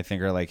 I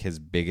think, are like his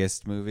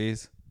biggest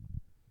movies.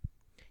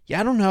 Yeah,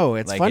 I don't know.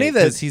 It's Like funny that...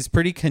 because he's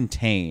pretty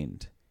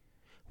contained.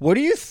 What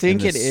do you in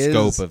think the it is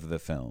scope of the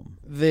film?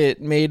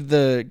 that made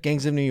the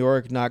Gangs of New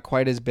York not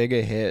quite as big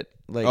a hit?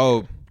 Like,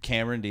 Oh,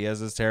 Cameron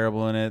Diaz is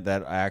terrible in it.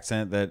 That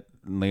accent that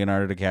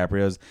Leonardo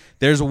DiCaprio's.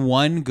 There's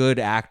one good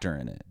actor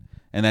in it,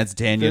 and that's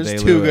Daniel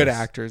there's Day-Lewis. two good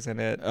actors in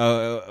it.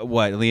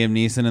 What? Liam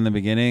Neeson in the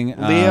beginning?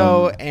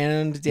 Leo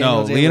and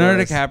Daniel Day-Lewis.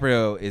 Leonardo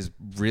DiCaprio is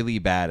really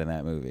bad in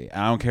that movie.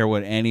 I don't care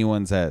what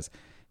anyone says.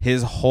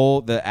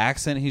 The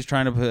accent he's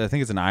trying to put, I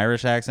think it's an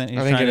Irish accent he's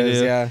I think trying it to is,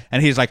 do. yeah.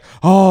 And he's like,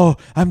 oh,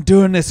 I'm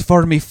doing this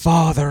for me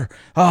father.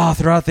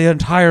 Throughout the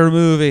entire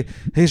movie.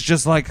 He's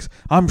just like,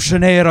 I'm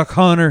Sinead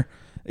O'Connor.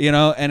 You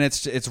know, and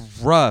it's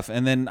rough.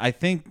 And then I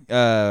think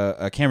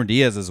Cameron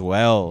Diaz as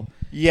well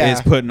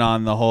is putting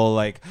on the whole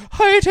like,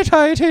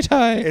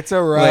 hi-ti-ti-ti-ti. It's a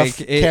rough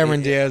like,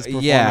 Cameron Diaz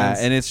performance. Yeah,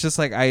 and it's just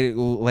like,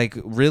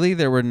 really,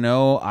 there were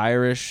no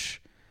Irish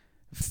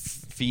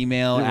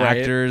female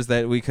actors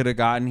that we could have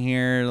gotten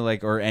here,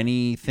 like, or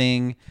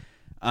anything.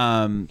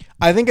 I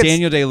think it's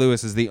Daniel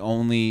Day-Lewis is the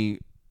only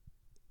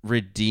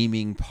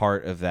redeeming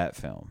part of that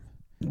film.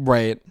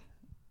 right.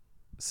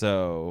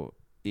 So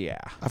yeah,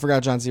 I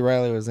forgot John C.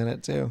 Reilly was in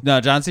it too. no,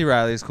 John C.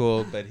 Reilly's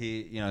cool, but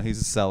he's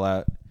a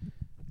sellout.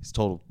 He's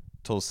total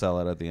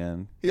sellout at the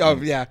end. Oh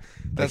yeah,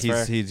 that's like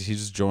fair. he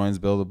just joins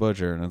Bill the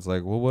Butcher, and it's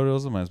like, well, what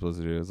else am I supposed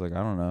to do? It's like,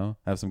 I don't know,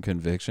 have some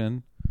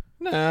conviction.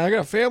 Nah, I got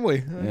a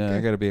family. Yeah, Okay.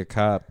 I got to be a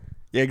cop.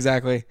 Yeah,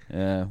 exactly.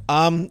 Yeah.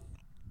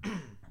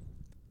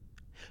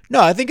 No,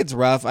 I think it's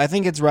rough. I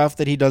think it's rough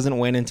that he doesn't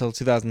win until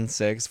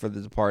 2006 for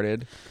The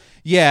Departed.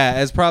 Yeah,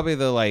 as probably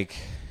the like.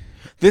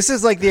 This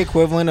is like the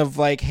equivalent of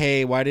like,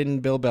 hey, why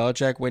didn't Bill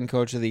Belichick win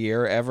Coach of the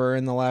Year ever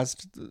in the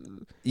last?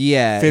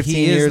 Yeah, 15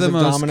 he years is the of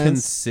most dominance?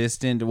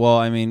 consistent. Well,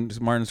 I mean,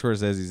 Martin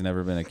Scorsese's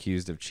never been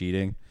accused of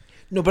cheating.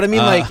 No, but I mean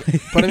like,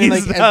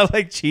 he's not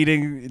like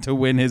cheating to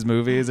win his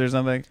movies or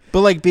something.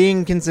 but like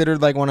being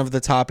considered like one of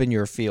the top in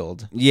your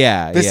field.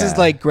 Yeah, This yeah. is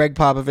like Greg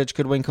Popovich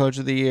could win Coach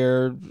of the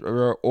Year,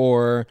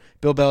 or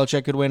Bill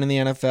Belichick could win in the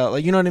NFL.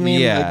 Like, you know what I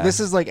mean? Yeah. Like,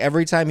 this is like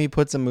every time he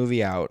puts a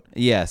movie out,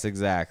 Yes,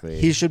 exactly.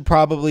 he should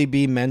probably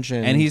be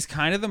mentioned. And he's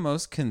kind of the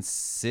most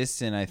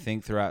consistent, I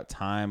think, throughout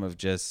time of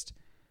just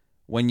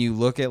when you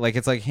look at like,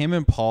 it's like him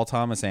and Paul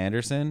Thomas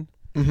Anderson,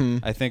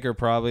 I think are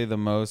probably the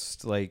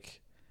most like,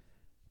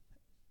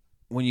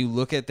 when you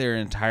look at their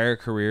entire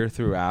career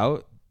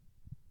throughout,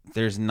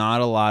 there's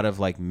not a lot of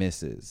like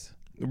misses.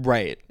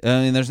 right. I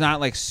mean, there's not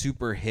like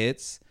super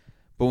hits,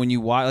 but when you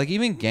watch, like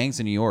even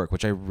Gangs of New York,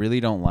 which I really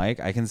don't like,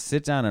 I can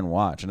sit down and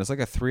watch, and it's like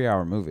a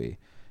 3-hour movie.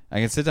 I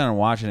can sit down and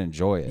watch and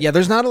enjoy it. Yeah,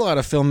 there's not a lot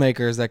of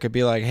filmmakers that could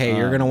be like, hey,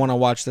 you're gonna want to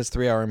watch this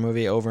 3-hour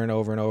movie over and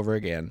over and over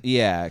again.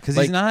 Yeah, because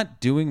Like- he's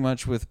not doing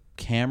much with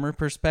camera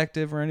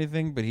perspective or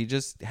anything, but he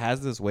just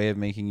has this way of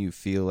making you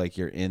feel like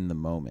you're in the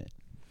moment.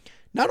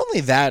 Not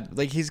only that,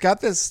 like he's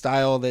got this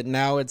style that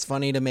now it's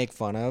funny to make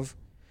fun of,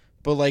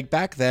 but like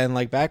back then,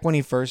 like back when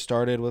he first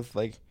started with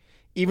like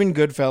even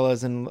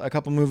Goodfellas and a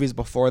couple movies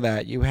before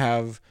that, you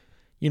have,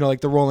 you know,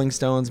 like the Rolling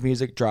Stones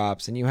music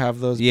drops and you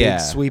have those Yeah.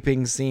 big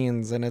sweeping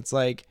scenes, and it's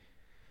like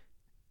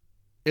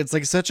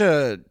such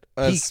a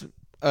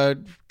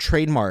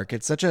trademark.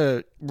 It's such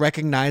a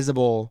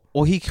recognizable.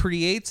 Well, he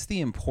creates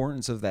the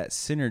importance of that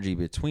synergy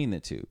between the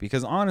two,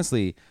 because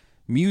honestly,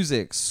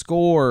 music,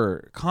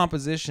 score,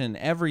 composition,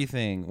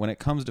 everything when it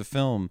comes to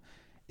film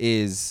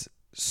is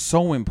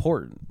so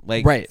important.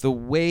 Like Right. the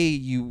way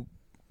you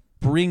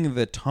bring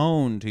the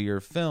tone to your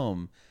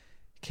film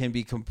can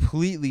be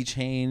completely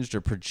changed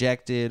or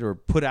projected or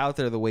put out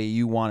there the way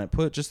you want it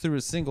put just through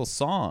a single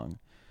song.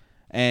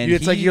 And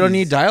it's like you don't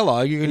need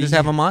dialogue. You can just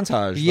have a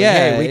montage. Yeah, like,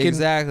 hey, we can...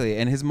 exactly.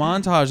 And his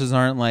montages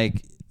aren't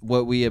like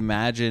what we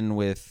imagine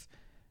with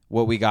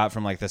what we got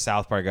from like the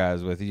South Park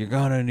guys with you're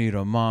gonna need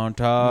a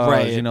montage,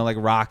 right? You know, like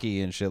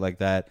Rocky and shit like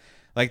that.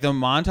 Like the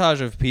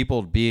montage of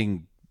people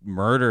being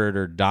murdered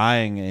or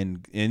dying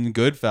in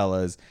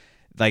Goodfellas,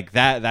 like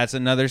that's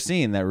another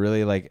scene that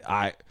really like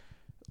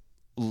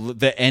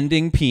the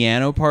ending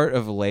piano part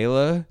of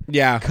Layla,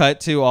 cut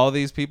to all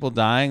these people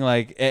dying,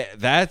 like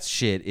that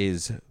shit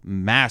is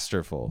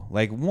masterful.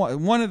 Like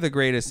one of the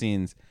greatest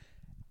scenes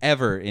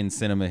ever in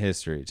cinema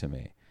history to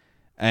me.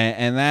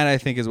 And that I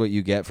think is what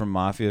you get from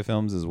mafia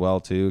films as well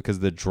too, because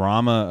the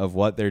drama of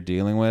what they're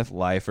dealing with,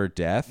 life or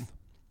death,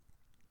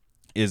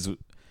 is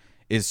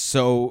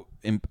so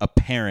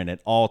apparent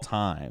at all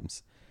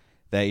times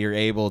that you're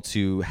able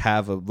to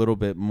have a little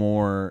bit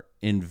more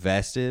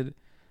invested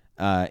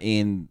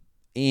in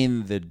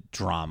the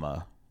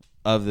drama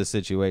of the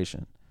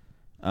situation.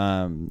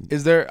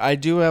 I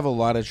do have a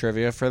lot of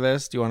trivia for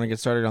this. Do you want to get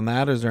started on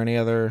that, or is there any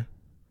other?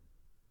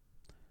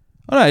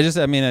 Oh, no, I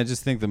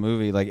just think the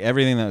movie, like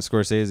everything that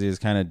Scorsese has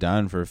kind of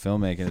done for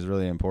filmmaking is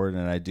really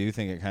important, and I do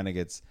think it kind of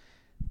gets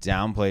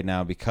downplayed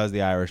now because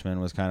The Irishman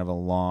was kind of a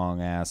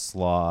long ass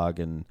slog,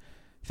 and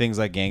things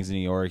like Gangs of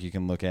New York you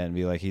can look at and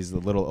be like he's a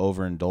little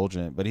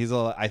overindulgent, but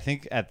I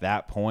think at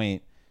that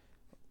point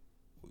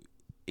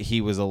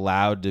he was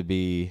allowed to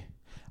be.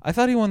 I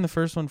thought he won the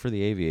first one for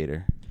The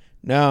Aviator.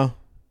 No,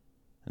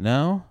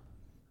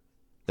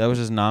 that was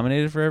just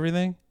nominated for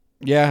everything.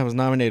 Yeah, it was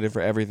nominated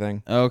for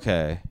everything.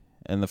 Okay.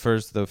 And the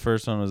first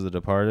one was The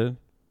Departed?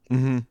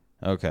 Mm-hmm.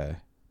 Okay.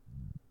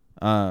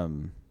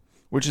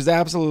 Which is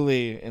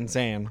absolutely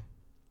insane.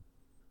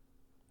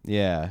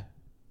 Yeah.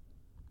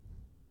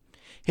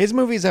 His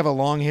movies have a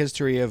long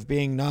history of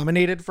being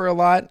nominated for a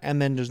lot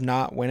and then just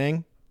not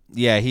winning.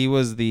 Yeah, he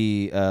was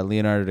the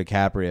Leonardo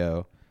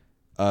DiCaprio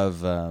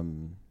of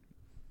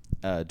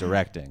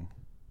directing,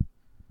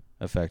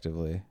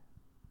 effectively,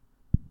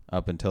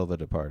 up until The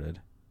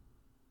Departed.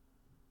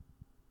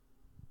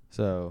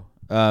 So...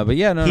 but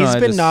yeah, he's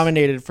been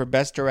nominated for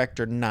Best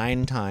Director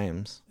 9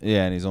 times.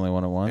 Yeah, and he's only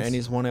won it once. And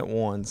he's won it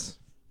once.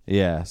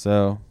 Yeah,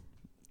 so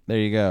there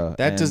you go.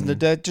 That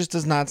just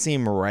does not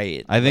seem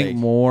right. I think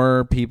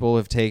more people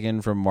have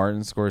taken from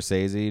Martin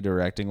Scorsese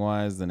directing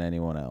wise than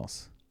anyone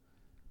else.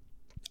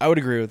 I would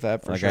agree with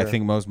that for sure. I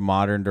think most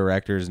modern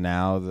directors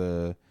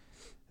now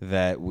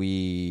that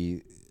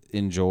we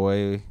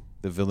enjoy,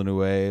 the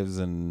Villeneuves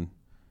and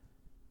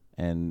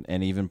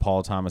even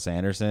Paul Thomas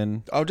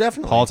Anderson. Oh,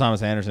 definitely. Paul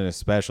Thomas Anderson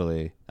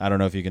especially. I don't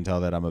know if you can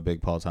tell that I'm a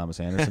big Paul Thomas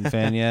Anderson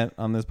fan yet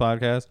on this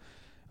podcast,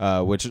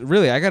 which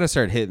really I got to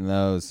start hitting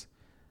those.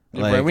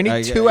 Like, right, we need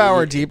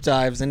 2-hour deep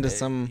dives into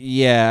some...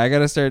 Yeah, I got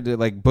to start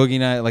like Boogie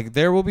Night. Like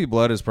There Will Be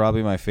Blood is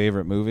probably my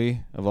favorite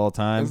movie of all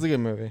time. It's a good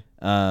movie.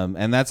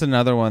 And that's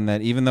another one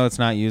that even though it's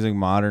not using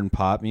modern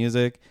pop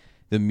music,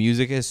 the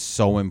music is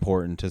so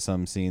important to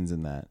some scenes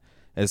in that.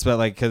 It's about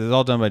like because it's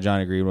all done by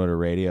Johnny Greenwood or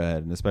Radiohead,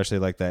 and especially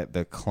like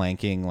the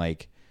clanking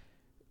like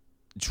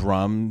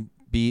drum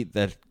beat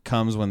that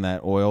comes when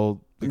that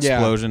oil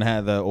explosion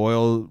the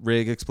oil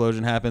rig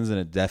explosion happens,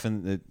 and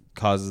it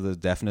causes the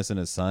deafness in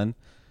his son,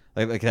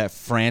 like that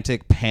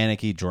frantic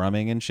panicky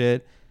drumming and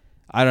shit.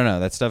 I don't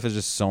know, that stuff is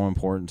just so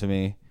important to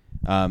me.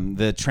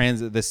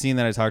 The scene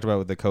that I talked about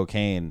with the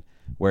cocaine,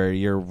 where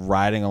you're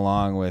riding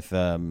along with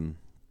Ray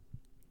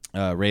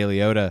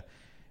Liotta,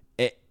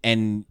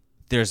 and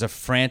there's a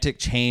frantic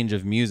change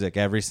of music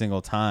every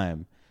single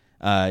time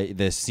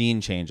the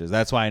scene changes.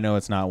 That's why I know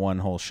it's not one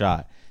whole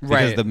shot.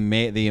 Because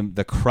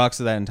the crux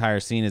of that entire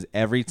scene is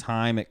every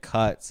time it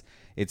cuts,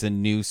 it's a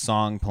new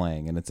song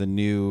playing, and it's a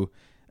new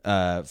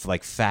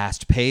like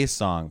fast-paced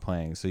song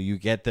playing. So you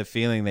get the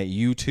feeling that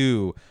you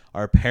too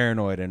are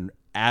paranoid and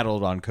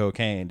addled on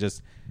cocaine,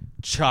 just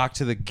chocked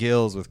to the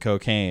gills with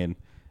cocaine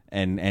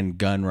and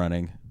gun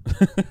running.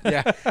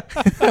 Yeah.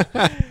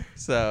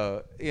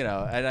 So, and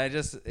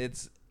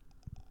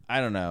I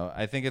don't know.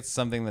 I think it's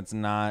something that's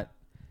not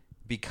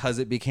because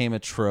it became a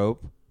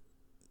trope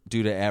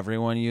due to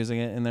everyone using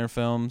it in their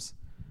films,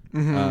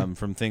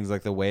 from things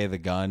like The Way of the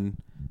Gun,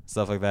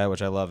 stuff like that,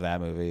 which I love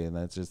that movie, and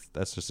that's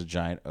just a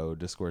giant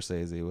ode to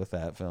Scorsese with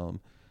that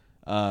film.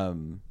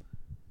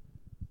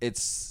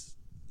 It's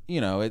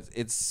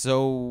it's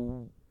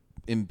so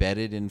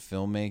embedded in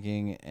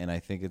filmmaking, and I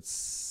think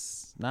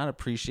it's not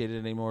appreciated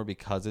anymore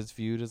because it's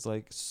viewed as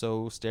like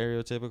so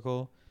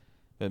stereotypical.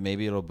 But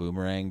maybe it'll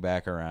boomerang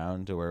back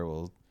around to where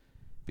we'll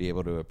be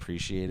able to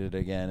appreciate it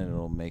again, and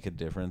it'll make a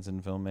difference in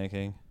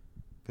filmmaking.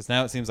 Because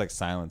now it seems like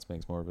silence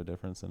makes more of a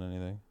difference than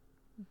anything.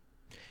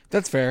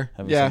 That's fair.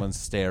 Having someone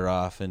stare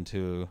off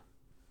into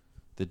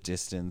the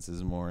distance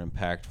is more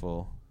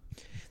impactful.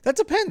 That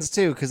depends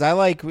too, because I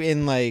like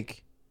in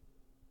like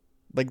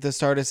the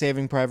start of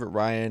Saving Private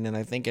Ryan, and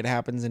I think it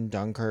happens in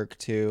Dunkirk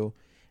too.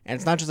 And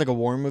it's not just like a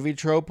war movie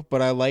trope,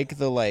 but I like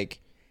the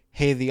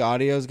hey, the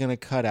audio is going to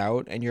cut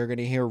out and you're going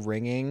to hear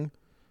ringing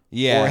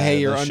Yeah. Or hey,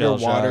 you're the shell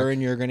underwater shock.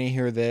 and you're gonna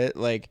hear that.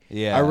 Like,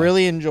 Yeah. I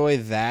really enjoy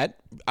that.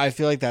 I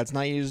feel like that's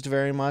not used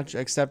very much,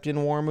 except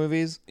in war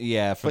movies.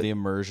 Yeah, for the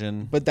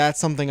immersion. But that's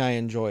something I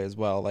enjoy as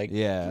well. Like,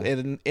 Yeah.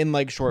 in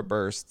like short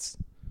bursts.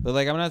 But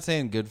like, I'm not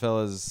saying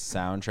Goodfellas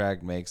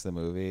soundtrack makes the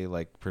movie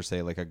like per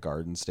se like a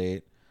Garden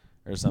State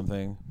or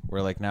something.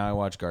 Where like now I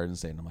watch Garden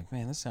State and I'm like,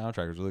 man, this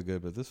soundtrack is really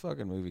good, but this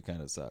fucking movie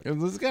kind of sucks. It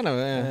was kind of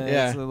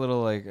It's a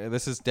little like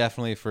this is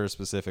definitely for a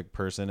specific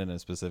person in a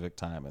specific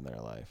time in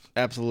their life.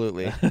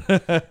 Absolutely.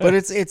 But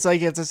it's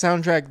like it's a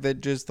soundtrack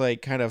that just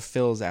like kind of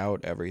fills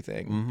out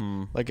everything.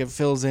 Mm-hmm. Like it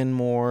fills in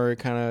more,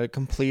 kind of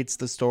completes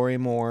the story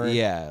more.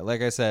 Yeah,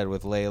 like I said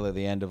with Layla,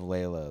 the end of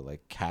Layla,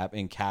 like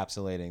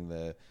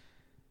encapsulating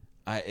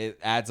it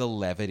adds a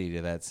levity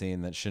to that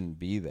scene that shouldn't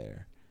be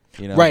there.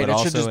 You know, Right, but it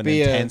should also just an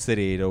be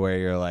intensity to where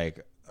you're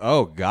like,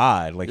 oh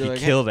God, like You're he like,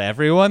 killed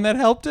everyone that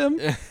helped him.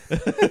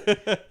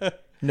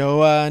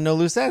 No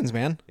loose ends,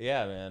 man.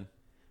 Yeah, man.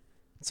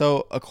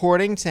 So,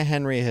 according to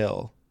Henry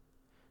Hill,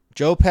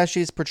 Joe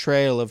Pesci's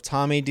portrayal of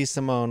Tommy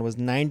DeSimone was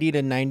 90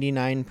 to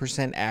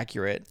 99%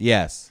 accurate,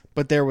 Yes,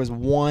 but there was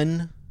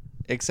one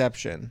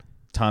exception,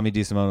 Tommy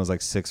DeSimone was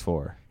like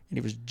 6'4". and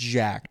he was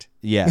jacked.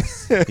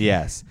 Yes,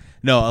 yes.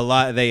 No, a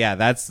lot.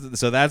 That's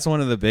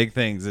one of the big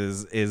things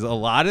is a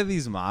lot of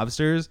these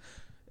mobsters,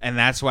 and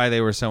that's why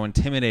they were so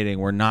intimidating.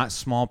 Were not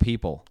small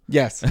people.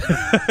 Yes.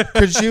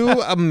 Could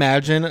you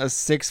imagine a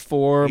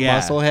 6'4" Yeah.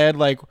 musclehead?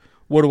 Like,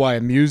 what do I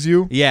amuse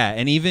you? Yeah,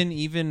 and even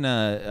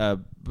De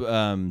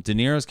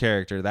Niro's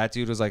character, that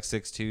dude was like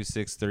 6'2",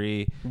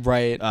 6'3".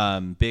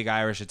 Right. Big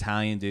Irish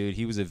Italian dude.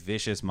 He was a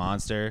vicious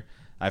monster.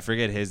 I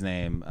forget his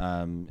name.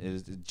 It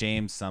was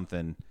James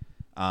something.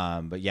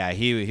 But yeah,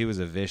 he was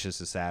a vicious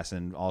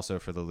assassin also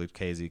for the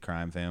Lucchese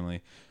crime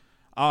family.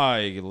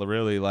 I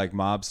really like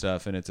mob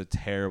stuff, and it's a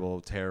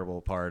terrible,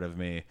 terrible part of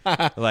me.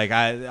 Like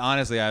I've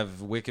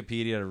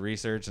Wikipedia to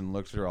research and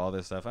look through all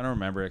this stuff. I don't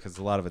remember it because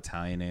a lot of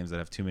Italian names that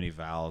have too many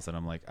vowels, and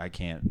I'm like, I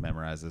can't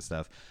memorize this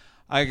stuff.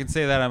 I can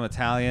say that I'm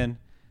Italian.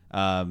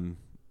 I'm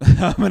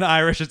an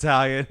Irish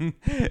Italian,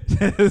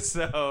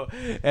 so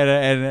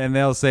and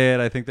they'll say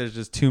it. I think there's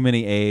just too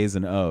many A's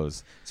and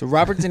O's. So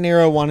Robert De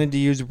Niro wanted to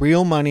use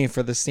real money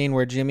for the scene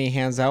where Jimmy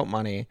hands out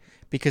money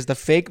because the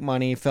fake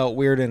money felt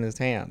weird in his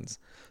hands.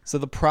 So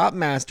the prop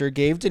master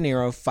gave De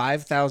Niro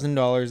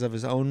 $5,000 of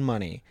his own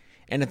money,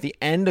 and at the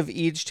end of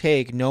each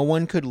take, no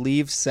one could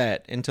leave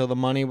set until the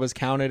money was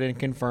counted and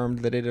confirmed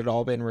that it had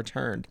all been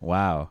returned.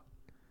 Wow.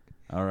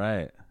 All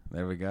right,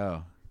 there we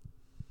go.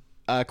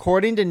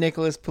 According to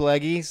Nicholas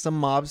Pileggi, some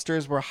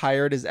mobsters were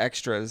hired as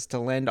extras to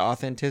lend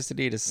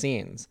authenticity to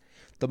scenes.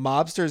 The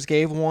mobsters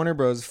gave Warner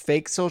Bros.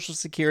 Fake social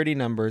security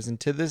numbers, and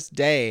to this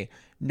day,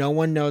 no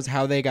one knows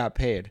how they got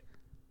paid.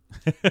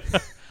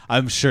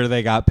 I'm sure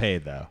they got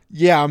paid though.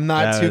 Yeah, I'm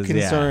not too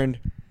concerned.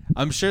 Yeah.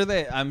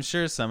 I'm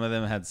sure some of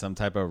them had some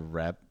type of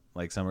rep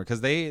like somewhere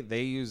because they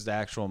used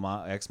actual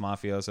ex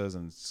mafiosos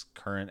and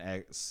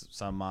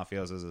some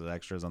mafiosos as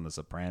extras on The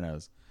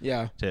Sopranos.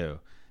 Yeah, too.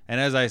 And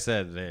as I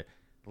said,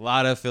 a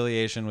lot of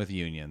affiliation with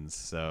unions,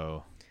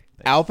 so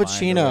Al find a way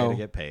Pacino to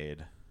get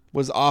paid.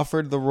 Was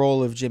offered the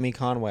role of Jimmy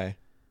Conway.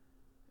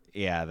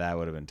 Yeah, that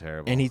would have been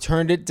terrible. And he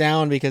turned it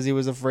down because he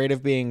was afraid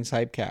of being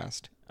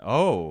typecast.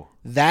 Oh.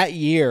 That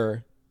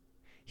year,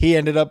 he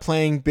ended up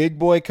playing Big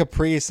Boy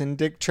Caprice and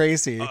Dick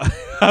Tracy.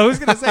 I was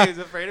going to say he was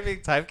afraid of being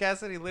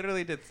typecasted. He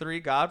literally did 3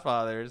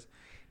 Godfathers.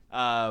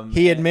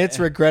 He admits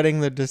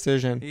regretting the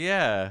decision.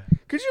 Yeah.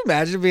 Could you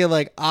imagine being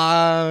like,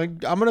 I'm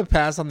going to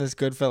pass on this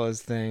Goodfellas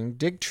thing.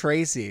 Dick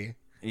Tracy.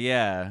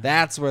 Yeah.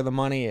 That's where the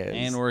money is.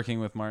 And working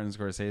with Martin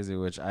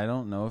Scorsese, which I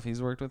don't know if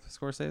he's worked with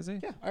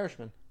Scorsese. Yeah,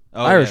 Irishman.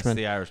 Oh, Irishman.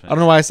 Yes, the Irishman. I don't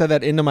know why I said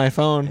that into my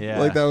phone. Yeah.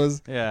 Like that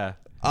was... Yeah.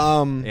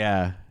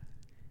 Yeah.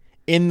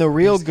 In The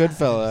Real There's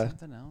Goodfella,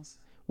 something else.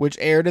 which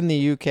aired in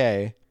the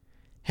UK,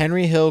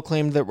 Henry Hill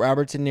claimed that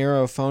Robert De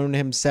Niro phoned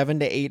him 7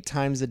 to 8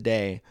 times a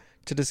day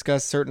to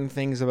discuss certain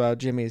things about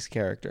Jimmy's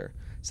character,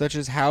 such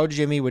as how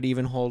Jimmy would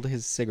even hold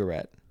his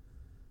cigarette.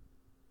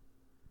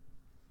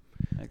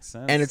 Makes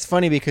sense. And it's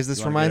funny because this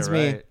You wanna get reminds it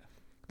me right.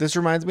 this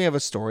reminds me of a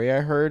story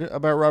I heard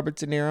about Robert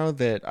De Niro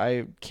that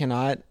I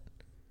cannot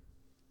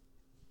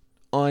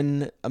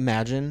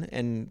unimagine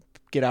and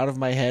get out of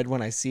my head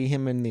when I see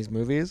him in these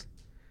movies.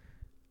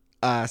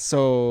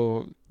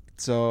 So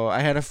I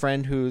had a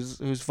friend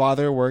whose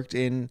father worked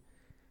in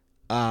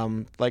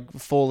like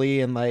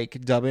Foley and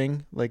like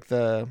dubbing, like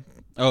the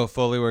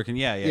Foley working.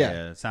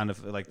 Yeah. Sound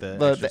of like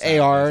the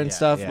AR and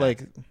stuff, yeah.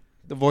 like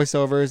the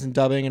voiceovers and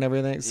dubbing and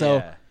everything. So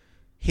Yeah.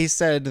 he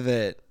said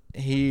that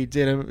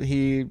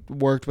he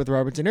worked with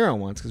Robert De Niro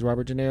once because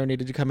Robert De Niro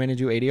needed to come in and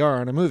do ADR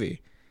on a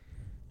movie,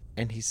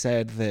 and he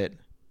said that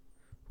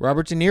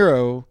Robert De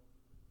Niro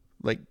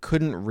like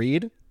couldn't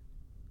read.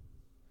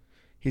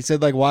 He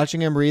said like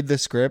watching him read the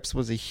scripts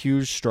was a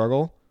huge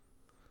struggle.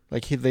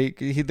 Like he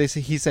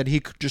said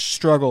he just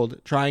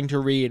struggled trying to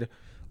read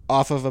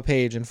off of a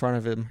page in front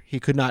of him. He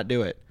could not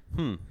do it.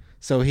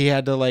 So he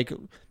had to like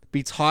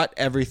be taught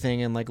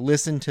everything and like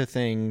listen to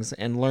things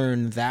and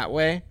learn that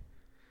way.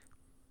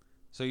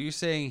 So you're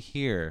saying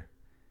here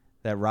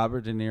That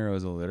Robert De Niro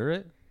is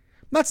illiterate?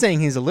 I'm not saying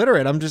he's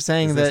illiterate. I'm just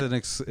saying that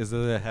is it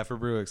a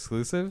Hefferbrew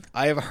exclusive?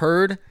 I have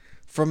heard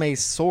from a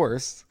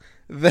source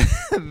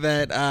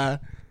that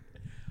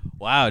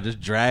wow, just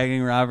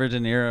dragging Robert De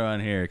Niro on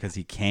here because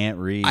he can't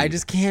read. I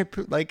just can't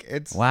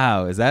it's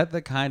wow. Is that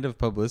the kind of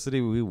publicity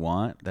we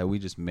want? That we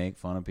just make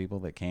fun of people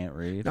that can't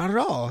read? Not at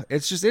all.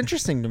 It's just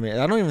interesting to me.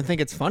 I don't even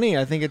think it's funny.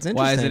 I think it's interesting.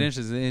 Why is it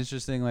interesting? Is it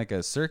interesting like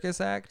a circus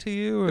act to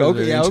you?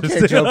 Okay, yeah,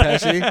 okay, Joe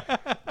Pesci.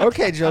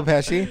 Okay, Joe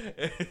Pesci.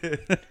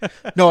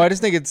 No, I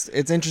just think it's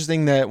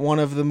interesting that one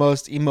of the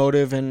most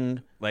emotive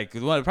and like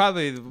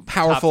probably the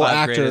powerful top 5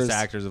 actors greatest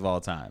actors of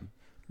all time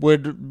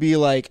would be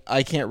like,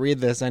 I can't read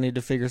this. I need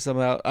to figure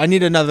something out. I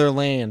need another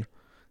lane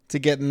to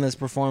get in this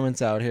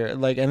performance out here.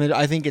 Like, and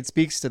I think it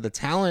speaks to the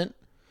talent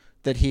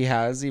that he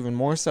has, even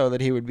more so that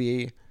he would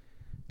be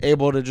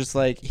able to just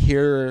like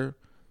hear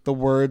the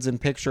words and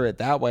picture it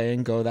that way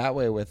and go that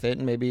way with it.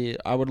 And maybe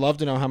I would love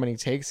to know how many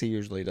takes he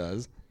usually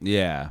does.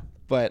 Yeah.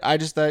 But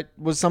that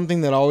was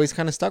something that always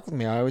kind of stuck with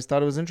me. I always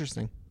thought it was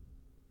interesting.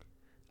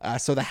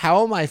 So the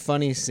How Am I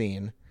Funny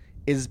scene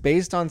is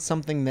based on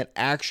something that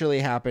actually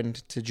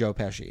happened to Joe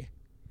Pesci.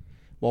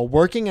 While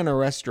working in a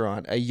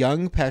restaurant, a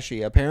young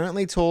Pesci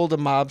apparently told a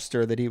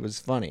mobster that he was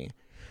funny,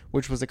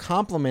 which was a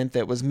compliment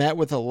that was met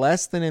with a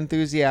less than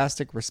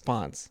enthusiastic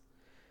response.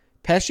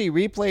 Pesci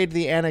replayed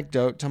the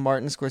anecdote to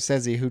Martin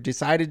Scorsese, who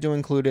decided to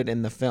include it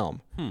in the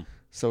film.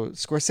 So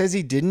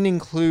Scorsese didn't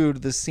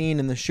include the scene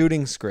in the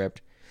shooting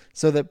script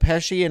so that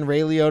Pesci and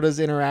Ray Liotta's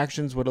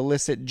interactions would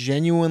elicit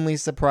genuinely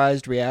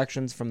surprised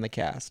reactions from the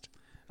cast.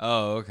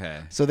 Oh,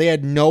 okay. So they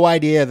had no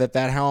idea that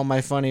How Am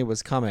I Funny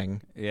was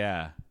coming.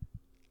 Yeah.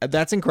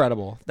 That's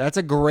incredible. That's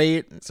a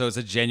great... So it's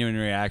a genuine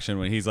reaction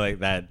when he's like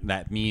that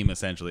meme,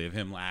 essentially, of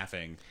him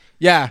laughing.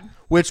 Yeah,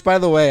 which, by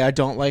the way, I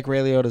don't like Ray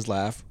Liotta's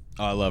laugh.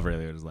 Oh, I love Ray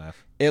Liotta's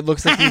laugh. It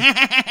looks like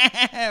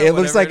it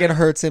looks like it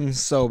hurts him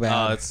so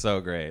bad. Oh, it's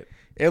so great.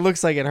 It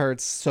looks like it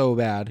hurts so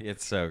bad.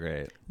 It's so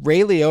great.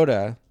 Ray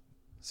Liotta...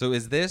 So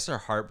is this or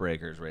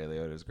Heartbreakers Ray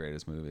Liotta's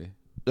greatest movie?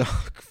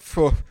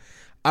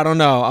 I don't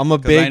know. I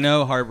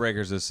know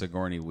Heartbreakers is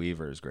Sigourney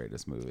Weaver's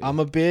greatest movie. I'm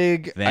a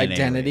big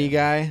Identity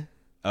guy.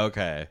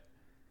 Okay.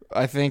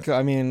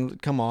 I mean,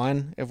 come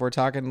on. If we're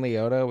talking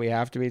Liotta, we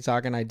have to be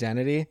talking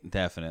Identity.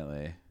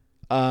 Definitely.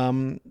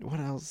 What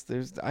else?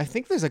 I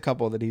think there's a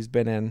couple that he's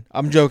been in.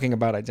 I'm joking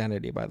about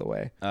Identity, by the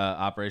way.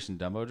 Operation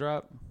Dumbo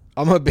Drop?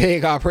 I'm a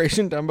big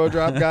Operation Dumbo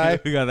Drop guy.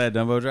 We got that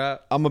Dumbo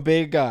Drop? I'm a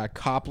big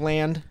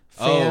Copland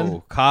fan.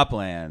 Oh,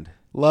 Copland.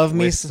 Love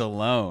me with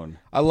Stallone.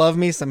 I love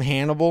me some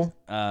Hannibal.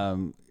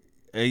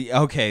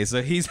 Okay,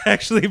 so he's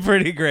actually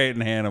pretty great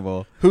in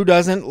Hannibal. Who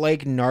doesn't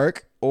like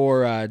Narc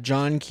or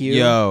John Q?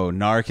 Yo,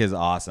 Narc is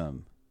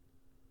awesome.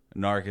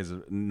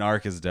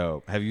 Narc is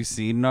dope. Have you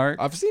seen Narc?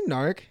 I've seen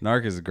Narc.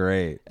 Narc is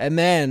great. And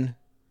then,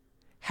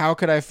 how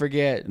could I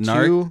forget?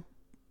 Narc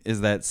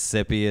is that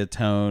sepia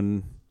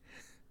tone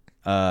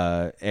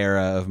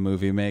era of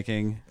movie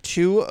making.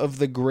 2 of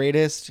the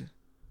greatest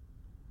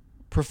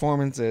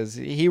performances.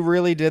 He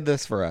really did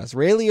this for us.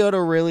 Ray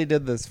Liotta really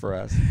did this for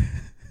us.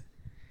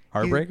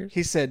 Heartbreakers?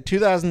 He said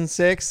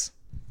 2006,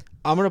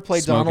 I'm going to play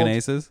Smoking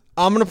Aces?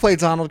 I'm going to play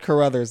Donald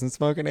Carruthers in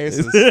Smoking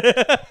Aces.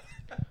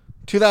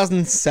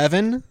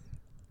 2007,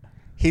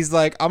 he's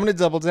like, I'm going to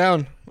double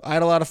down. I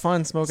had a lot of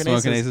fun Smoking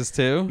Aces. Smoking Aces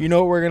 2? You know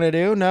what we're going to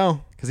do?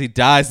 No. Because he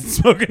dies in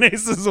Smoking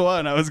Aces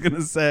 1, I was going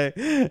to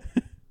say.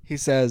 He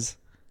says,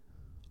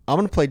 I'm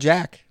going to play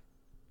Jack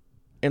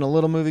in a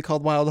little movie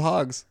called Wild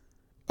Hogs.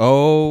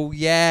 Oh,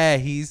 yeah.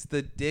 He's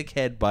the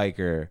dickhead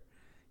biker.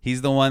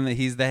 He's the one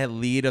he's the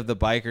lead of the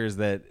bikers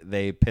that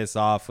they piss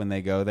off when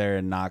they go there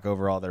and knock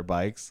over all their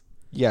bikes.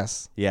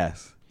 Yes.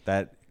 Yes.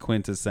 That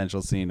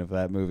quintessential scene of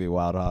that movie,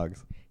 Wild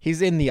Hogs.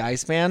 He's in The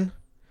Iceman,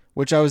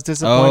 which I was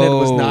disappointed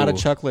was not a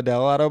Chuck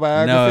Liddell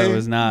autobiography. No, it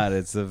was not.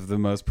 It's of the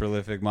most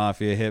prolific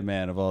mafia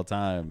hitman of all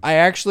time.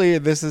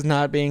 This is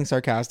not being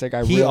sarcastic.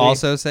 He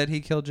also said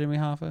he killed Jimmy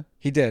Hoffa?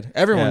 He did.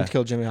 Everyone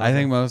killed Jimmy Hoffa. I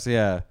think most,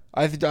 yeah.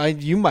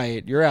 You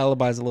might. Your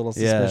alibi's a little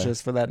suspicious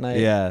for that night.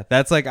 Yeah,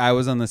 that's like I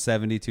was on the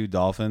 72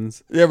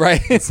 Dolphins. Yeah,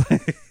 right.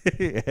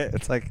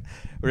 It's like,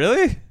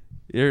 really?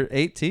 You're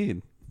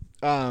 18.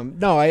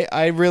 No,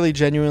 I really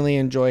genuinely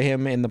enjoy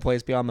him in The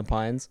Place Beyond the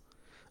Pines.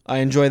 I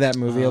enjoy that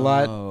movie a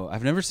lot. Oh,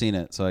 I've never seen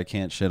it, so I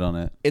can't shit on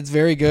it. It's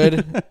very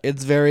good.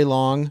 It's very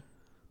long.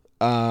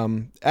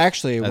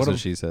 Actually, that's what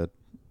she said,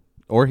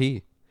 or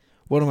he.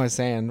 What am I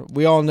saying?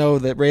 We all know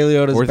that Ray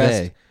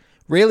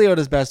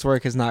Liotta's best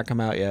work has not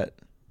come out yet.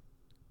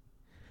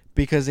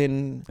 Because I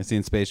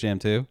seen Space Jam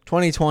 2?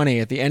 2020,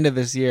 at the end of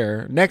this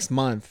year, next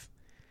month,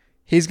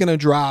 he's going to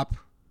drop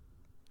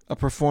a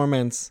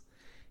performance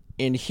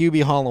in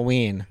Hubie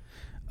Halloween.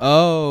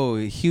 Oh,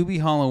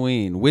 Hubie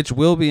Halloween, which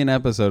will be an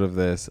episode of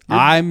this. You're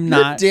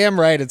damn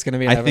right it's going to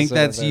be an episode. I think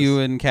that's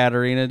you and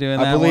Katarina doing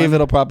that. I believe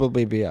it'll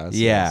probably be us.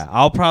 Yeah, yes.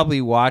 I'll probably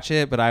watch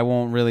it, but I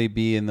won't really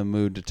be in the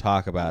mood to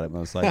talk about it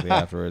most likely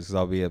afterwards because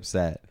I'll be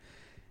upset.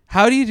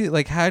 How do you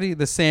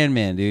the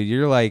Sandman, dude?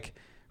 You're like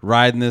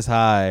riding this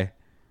high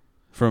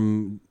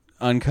from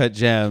Uncut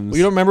Gems. Well,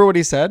 you don't remember what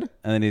he said?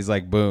 And then he's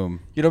like,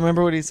 boom. You don't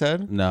remember what he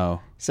said?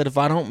 No. He said, if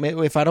I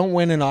don't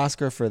win an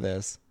Oscar for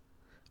this,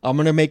 I'm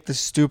gonna make the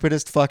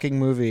stupidest fucking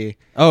movie.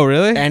 Oh,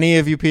 really? Any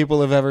of you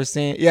people have ever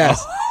seen?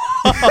 Yes.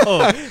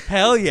 Oh,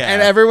 hell yeah.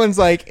 And everyone's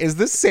like, is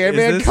this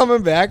Sandman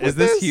coming back? Is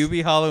this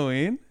Hubie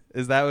Halloween?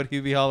 Is that what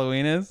Hubie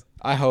Halloween is?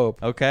 I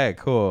hope. Okay,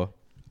 cool.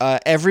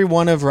 Every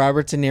one of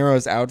Robert De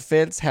Niro's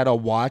outfits had a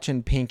watch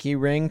and pinky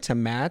ring to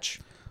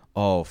match.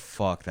 Oh,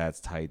 fuck, that's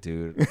tight,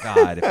 dude.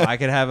 God, if I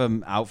could have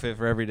an outfit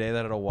for every day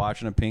that had a watch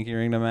and a pinky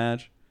ring to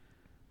match.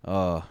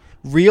 Oh.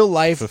 Real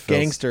life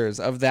gangsters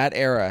of that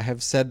era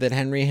have said that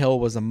Henry Hill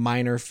was a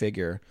minor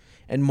figure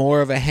and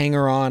more of a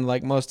hanger-on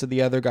like most of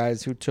the other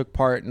guys who took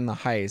part in the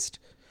heist,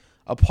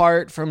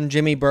 apart from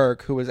Jimmy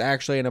Burke, who was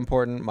actually an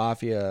important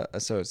mafia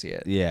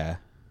associate. Yeah.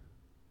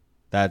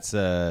 That's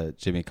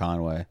Jimmy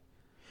Conway.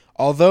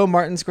 Although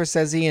Martin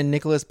Scorsese and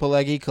Nicholas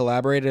Pileggi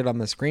collaborated on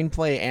the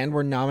screenplay and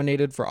were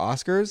nominated for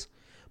Oscars,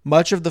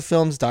 much of the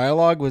film's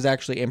dialogue was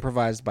actually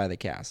improvised by the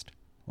cast.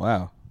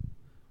 Wow.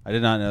 I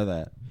did not know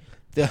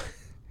that.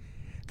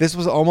 This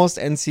was almost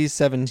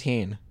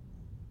NC-17.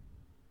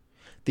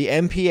 The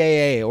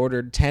MPAA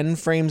ordered 10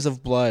 frames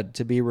of blood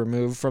to be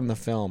removed from the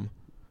film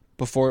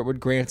before it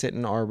would grant it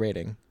an R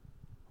rating.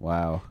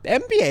 Wow. The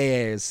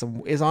MPAA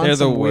is on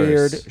some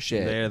weird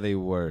shit. They're the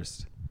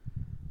worst.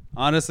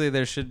 Honestly,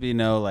 there should be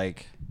no,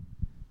 like,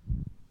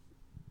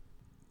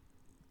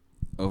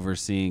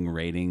 overseeing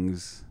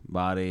ratings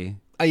body.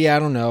 Yeah, I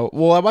don't know.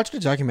 Well, I watched a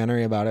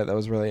documentary about it that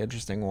was really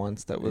interesting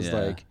once that was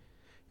like,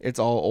 it's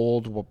all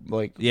old,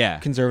 like,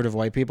 conservative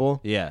white people.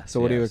 Yeah.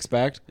 So what do you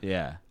expect?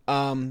 Yeah.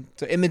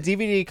 So in the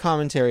DVD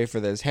commentary for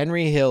this,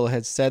 Henry Hill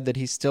had said that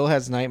he still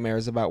has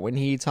nightmares about when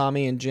he,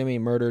 Tommy, and Jimmy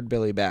murdered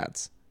Billy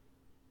Batts.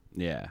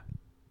 Yeah.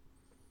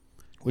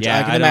 Which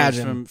I can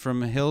imagine.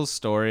 From Hill's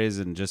stories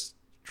and just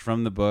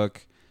from the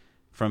book,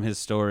 from his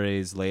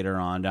stories later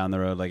on down the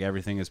road, like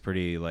everything is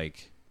pretty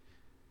like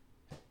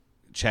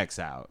checks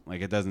out.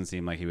 Like it doesn't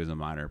seem like he was a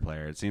minor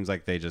player. It seems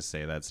like they just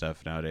say that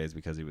stuff nowadays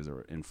because he was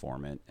an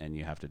informant and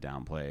you have to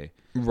downplay.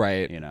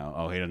 Right. You know,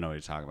 oh, he didn't know what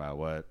he's talking about.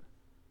 What?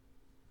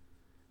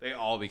 They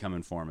all become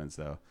informants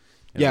though.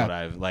 Yeah. What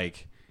I've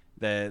like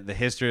the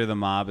history of the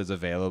mob is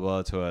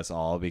available to us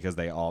all because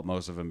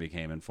most of them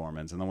became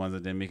informants, and the ones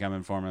that didn't become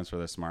informants were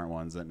the smart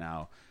ones that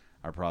now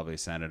are probably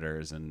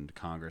senators and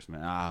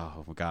congressmen.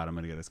 Oh God, I'm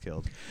gonna get us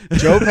killed.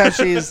 Joe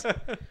Pesci's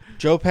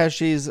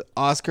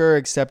Oscar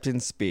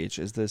acceptance speech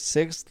is the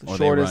sixth shortest.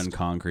 They run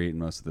concrete in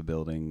most of the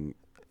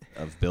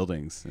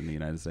buildings in the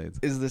United States.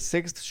 Is the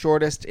sixth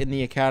shortest in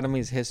the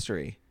Academy's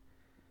history.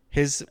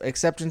 His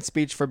acceptance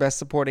speech for Best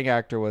Supporting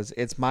Actor was,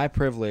 "It's my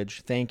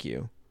privilege, thank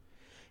you."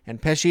 And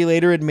Pesci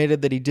later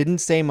admitted that he didn't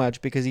say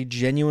much because he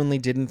genuinely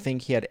didn't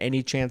think he had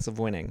any chance of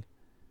winning.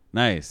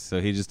 Nice.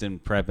 So he just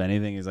didn't prep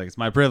anything. He's like, "It's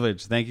my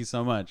privilege. Thank you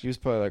so much." He was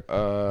probably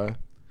like,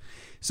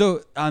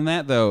 So on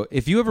that though,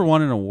 if you ever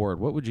won an award,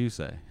 what would you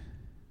say?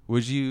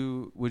 Would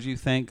you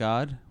thank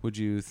God? Would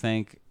you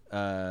thank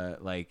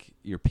like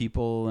your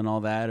people and all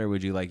that, or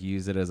would you like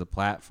use it as a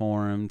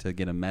platform to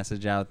get a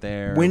message out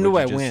there? When do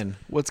I win?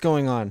 What's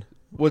going on?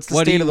 What's the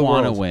state of the world?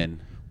 What do you want to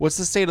win? What's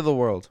the state of the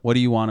world? What do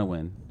you want to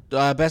win?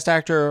 Best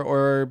actor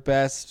or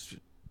best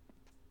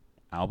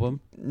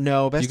album?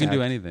 No, best. You can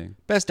do anything.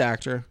 Best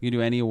actor. You can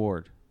do any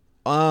award.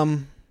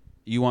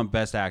 You want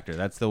best actor?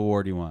 That's the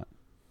award you want.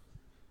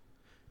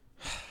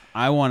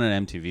 I want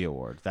an MTV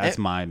award. That's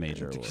my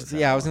major award.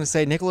 Yeah, I was gonna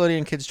say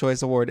Nickelodeon Kids'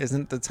 Choice Award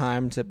isn't the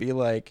time to be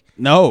like.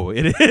 No,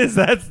 it is.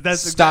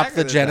 That's stop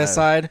exactly the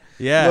genocide.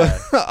 Yeah.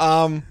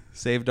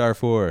 Save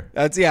Darfur.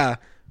 It's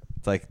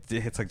like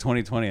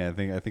 2020. I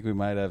think we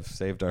might have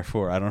saved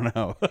Darfur. I don't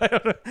know.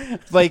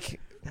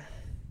 Like.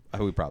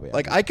 We probably have.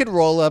 Like I could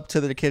roll up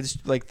to the kids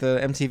like the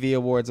MTV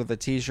Awards with a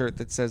T-shirt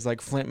that says like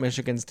Flint,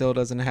 Michigan still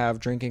doesn't have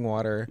drinking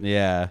water.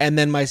 Yeah. And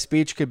then my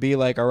speech could be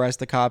like arrest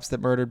the cops that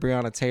murdered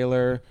Breonna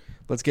Taylor.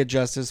 Let's get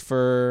justice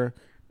for,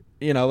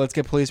 let's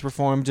get police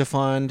reform.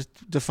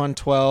 Defund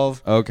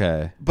 12.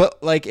 Okay.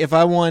 But like if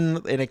I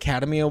won an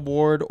Academy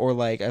Award or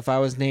like if I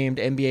was named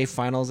NBA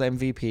Finals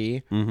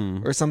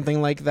MVP or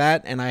something like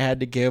that, and I had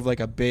to give like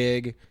a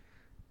big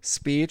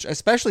speech,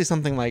 especially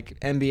something like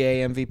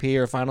NBA MVP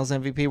or Finals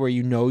MVP where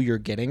you're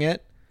getting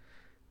it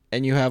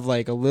and you have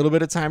like a little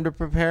bit of time to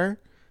prepare,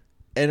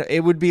 and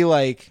it would be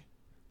like,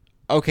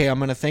 okay, I'm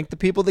going to thank the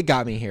people that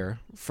got me here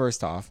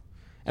first off,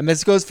 and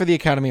this goes for the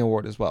Academy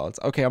Award as well. It's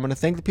okay, I'm going to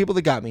thank the people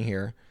that got me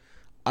here.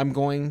 I'm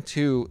going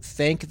to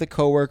thank the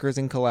coworkers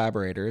and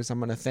collaborators. I'm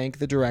going to thank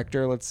the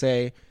director. Let's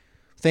say,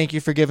 thank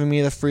you for giving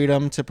me the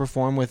freedom to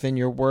perform within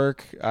your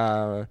work.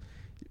 I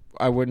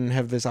wouldn't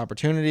have this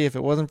opportunity if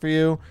it wasn't for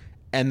you.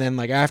 And then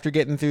like after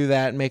getting through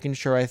that, making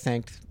sure I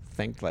thanked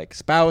like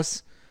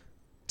spouse,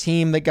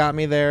 team that got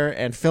me there,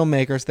 and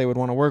filmmakers they would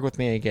want to work with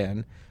me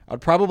again.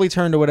 I'd probably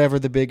turn to whatever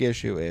the big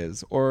issue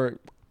is, or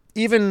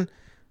even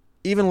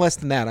less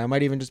than that. I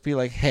might even just be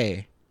like,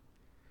 hey,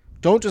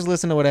 don't just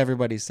listen to what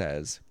everybody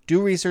says. Do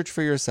research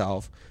for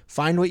yourself.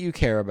 Find what you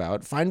care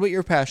about. Find what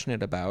you're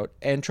passionate about,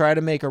 and try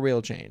to make a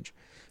real change.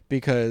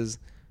 Because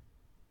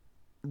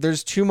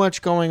there's too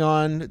much going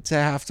on to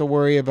have to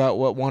worry about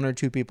what one or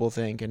two people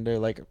think and to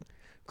like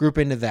group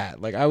into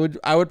that. Like I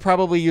would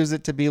probably use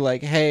it to be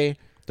like, hey,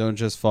 Don't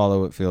just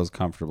follow what feels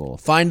comfortable.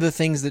 find the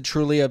things that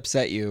truly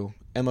upset you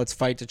and let's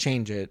fight to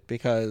change it,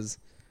 because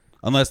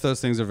Unless those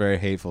things are very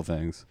hateful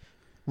things.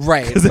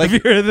 right. Because Like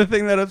if you're the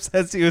thing that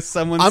upsets you is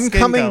someone's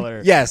skin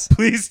color. Yes.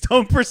 Please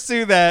don't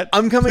pursue that.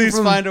 Please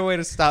from find a way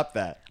to stop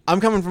that.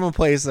 I'm coming from a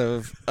place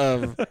of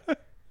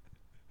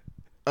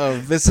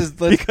this is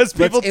Because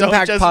people let's don't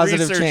impact just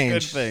positive research change.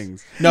 good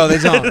things. No, they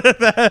don't.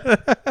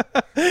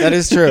 That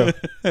is true.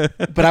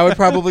 But I would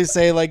probably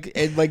say like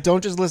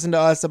don't just listen to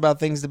us about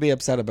things to be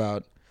upset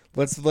about.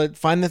 Let's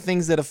find the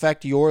things that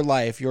affect your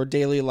life, your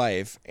daily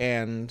life,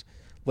 and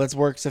let's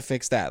work to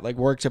fix that. Like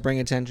work to bring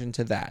attention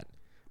to that.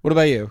 What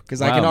about you?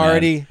 Because I can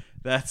already.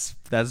 Man.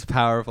 That's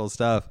powerful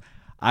stuff.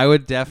 I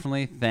would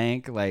definitely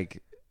thank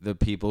like the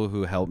people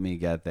who helped me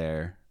get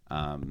there,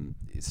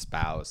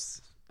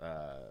 spouse,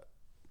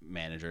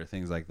 manager,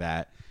 things like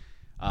that,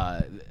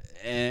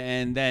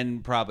 and then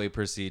probably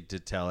proceed to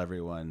tell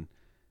everyone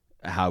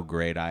how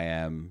great I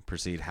am,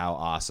 proceed how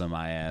awesome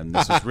I am.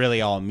 This was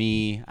really all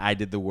me. I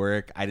did the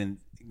work.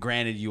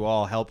 Granted, you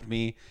all helped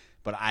me,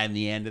 but at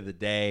the end of the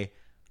day,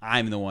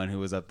 I'm the one who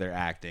was up there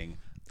acting.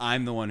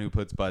 I'm the one who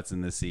puts butts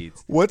in the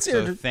seats.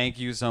 Thank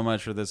you so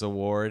much for this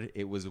award.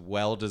 It was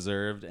well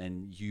deserved,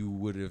 and you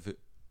would have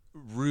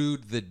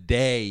rued the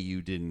day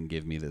you didn't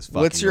give me this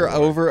fucking What's your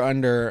award. over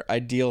under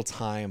ideal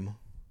time?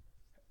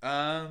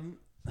 I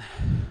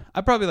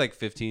probably like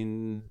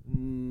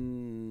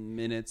 15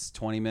 minutes,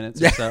 20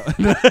 minutes or so.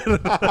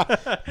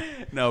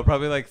 No,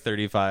 probably like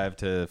 35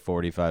 to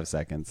 45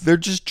 seconds. They're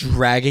just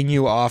dragging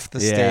you off the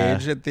Yeah.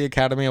 stage at the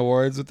Academy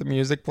Awards with the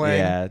music playing.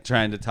 Yeah,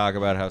 trying to talk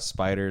about how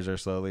spiders are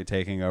slowly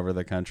taking over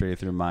the country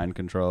through mind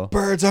control.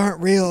 Birds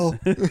aren't real.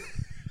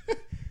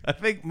 I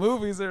think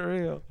movies are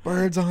real.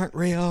 Birds aren't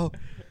real.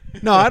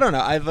 No, I don't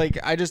know.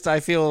 I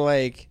feel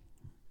like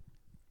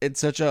it's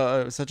such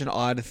an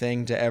odd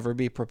thing to ever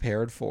be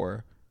prepared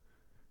for.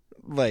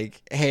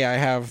 Like, hey, I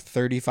have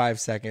 35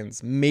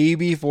 seconds,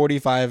 maybe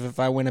 45 if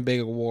I win a big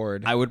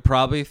award. I would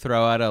probably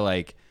throw out a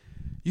like,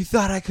 you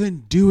thought I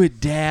couldn't do it,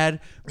 Dad,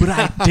 but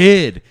I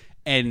did.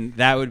 And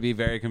that would be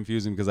very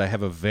confusing because I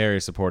have a very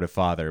supportive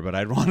father, but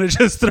I'd want to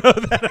just throw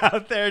that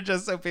out there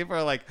just so people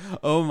are like,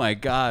 oh my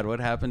God, what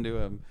happened to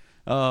him?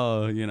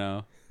 Oh, you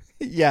know.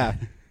 Yeah.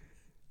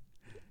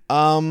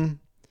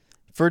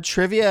 For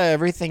trivia,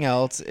 everything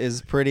else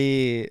is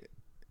pretty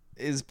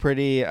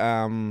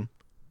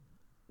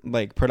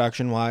like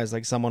production wise,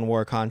 like someone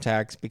wore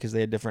contacts because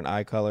they had different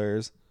eye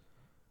colors.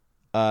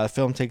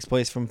 Film takes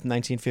place from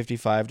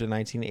 1955 to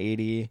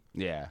 1980.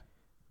 Yeah.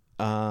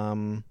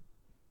 Martin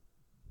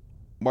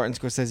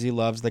Scorsese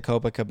loves the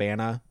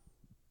Copacabana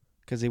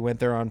because he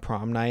went there on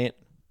prom night.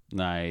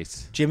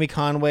 Nice. Jimmy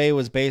Conway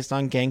was based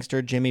on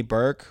gangster Jimmy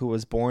Burke, who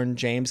was born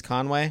James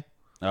Conway.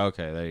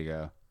 Okay, there you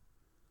go.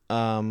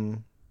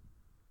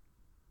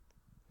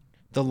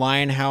 The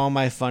line "How Am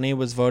I Funny"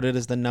 was voted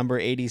as the number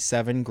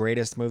 87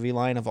 greatest movie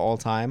line of all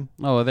time.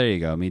 Oh, well, there you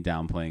go. Me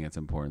downplaying its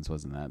importance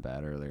wasn't that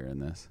bad earlier in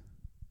this.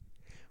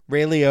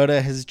 Ray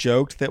Liotta has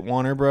joked that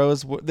Warner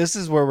Bros. This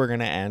is where we're going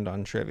to end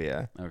on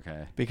trivia.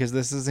 Okay. Because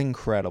this is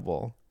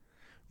incredible.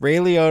 Ray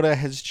Liotta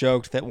has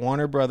joked that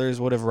Warner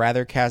Brothers would have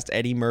rather cast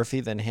Eddie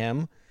Murphy than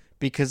him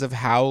because of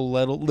how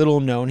little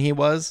known he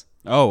was.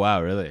 Oh,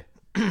 wow, really?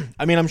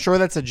 I mean, I'm sure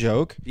that's a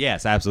joke.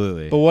 Yes,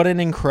 absolutely. But what an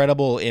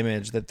incredible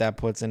image that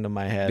puts into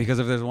my head. Because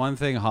if there's one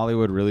thing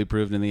Hollywood really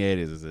proved in the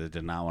 80s is that it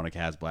did not want to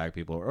cast black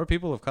people or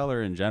people of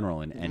color in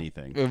general in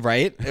anything.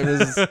 Right? It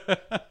was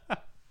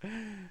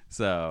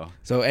So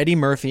Eddie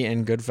Murphy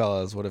and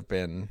Goodfellas would have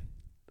been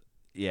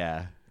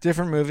yeah.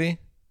 different movie.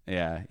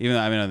 Yeah. Even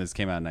though I mean this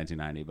came out in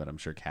 1990, but I'm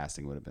sure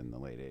casting would have been in the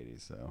late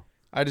 80s, so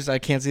I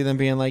can't see them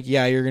being like,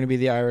 yeah, you're going to be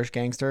the Irish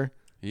gangster.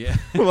 yeah.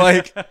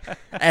 Like,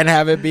 and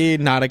have it be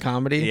not a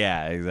comedy.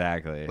 Yeah,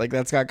 exactly. Like,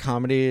 that's got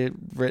comedy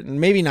written.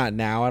 Maybe not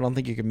now. I don't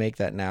think you could make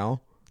that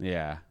now.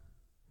 Yeah.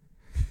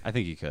 I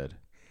think you could.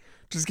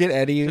 Just get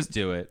Eddie. Just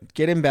do it.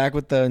 Get him back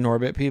with the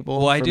Norbit people.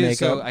 Well, I for do. Makeup.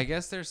 So I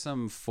guess there's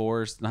some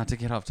force, not to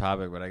get off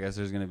topic, but I guess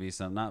there's going to be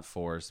some, not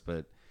force,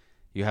 but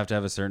you have to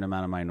have a certain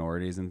amount of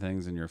minorities and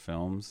things in your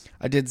films.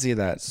 I did see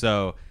that.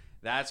 So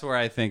that's where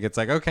I think it's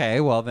like, okay,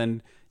 well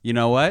then, you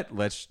know what?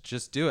 Let's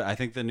just do it. I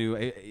think the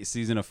new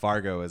season of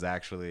Fargo is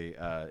actually,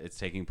 it's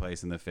taking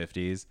place in the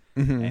 50s,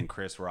 and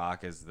Chris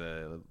Rock is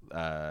the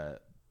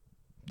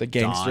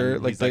gangster,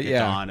 Don. He's like a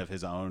Don of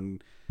his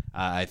own.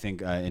 I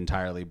think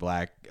entirely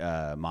black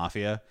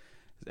mafia,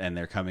 and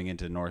they're coming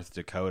into North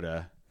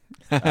Dakota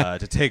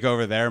to take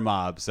over their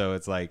mob. So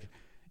it's like,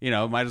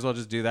 might as well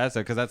just do that. So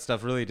because that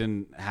stuff really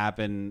didn't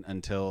happen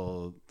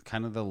until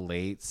kind of the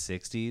late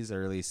 60s,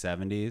 early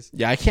 70s.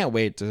 Yeah, I can't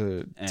wait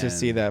to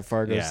see that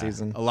Fargo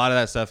season. A lot of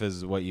that stuff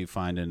is what you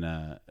find in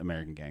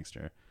American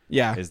Gangster.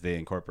 Yeah. Is the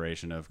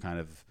incorporation of kind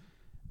of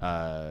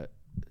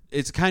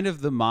it's kind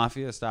of the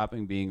mafia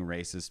stopping being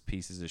racist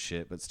pieces of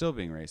shit, but still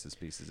being racist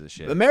pieces of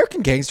shit.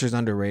 American Gangster's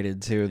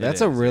underrated too.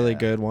 That's a really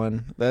good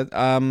one. That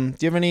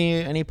do you have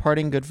any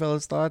parting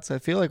Goodfellas thoughts? I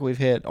feel like we've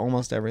hit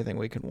almost everything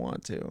we could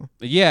want to.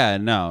 Yeah,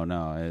 no,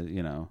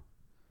 you know,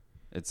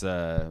 it's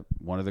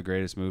one of the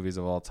greatest movies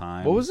of all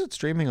time. What was it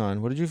streaming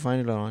on? What did you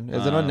find it on?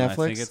 Is it on Netflix?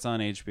 I think it's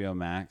on HBO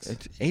Max.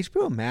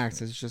 HBO Max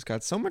has just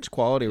got so much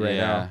quality right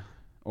now.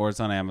 Or it's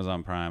on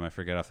Amazon Prime. I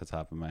forget off the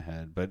top of my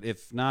head, but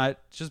if not,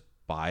 just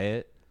buy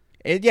it.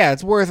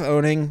 It's worth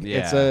owning.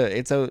 Yeah.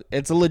 It's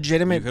a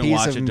legitimate piece. You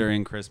can watch it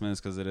during Christmas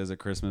because it is a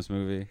Christmas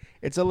movie.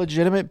 It's a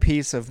legitimate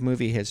piece of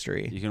movie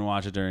history. You can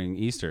watch it during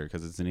Easter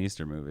because it's an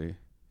Easter movie.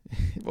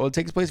 Well, it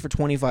takes place for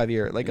 25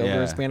 years,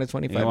 over a span of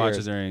 25 years. You can watch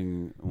it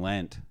during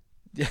Lent.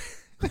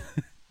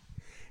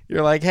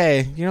 You're like,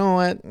 hey, you know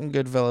what?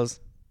 Goodfellas.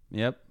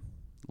 Yep.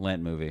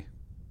 Lent movie.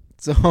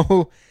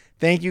 So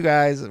thank you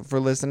guys for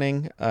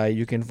listening.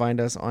 You can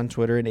find us on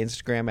Twitter and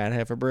Instagram at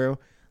Hefferbrew.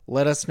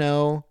 Let us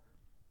know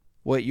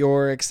what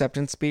your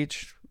acceptance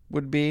speech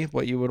would be,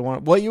 what you would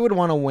want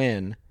to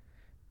win,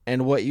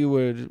 and what you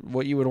would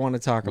want to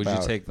talk about.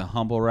 Would you take the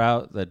humble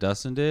route that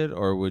Dustin did,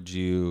 or would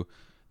you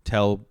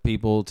tell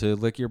people to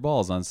lick your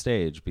balls on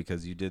stage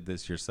because you did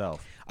this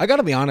yourself? I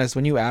gotta be honest,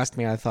 when you asked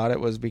me, I thought it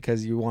was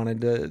because you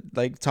wanted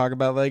to talk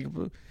about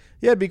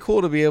it'd be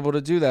cool to be able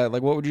to do that.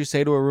 What would you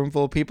say to a room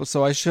full of people?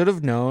 So I should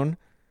have known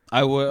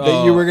I would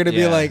that you were gonna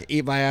be like,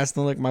 eat my ass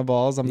and lick my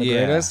balls. I'm the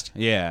greatest.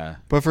 Yeah.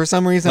 But for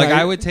some reason,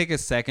 I would take a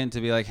second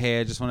to be like, hey,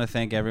 I just want to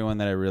thank everyone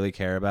that I really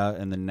care about,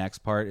 and the next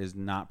part is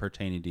not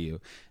pertaining to you.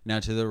 Now,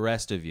 to the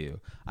rest of you,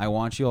 I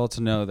want you all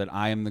to know that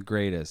I am the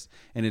greatest,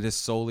 and it is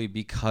solely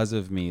because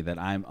of me that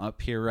I'm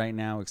up here right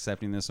now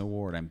accepting this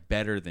award. I'm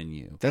better than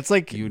you. That's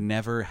you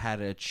never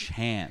had a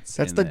chance.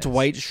 That's the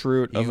Dwight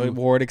Schrute of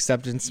award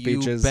acceptance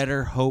speeches. You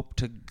better hope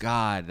to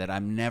God that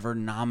I'm never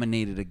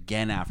nominated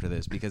again after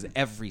this, because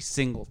every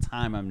single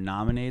time I'm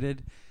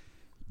nominated,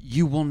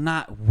 you will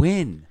not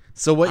win.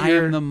 So I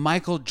am the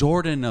Michael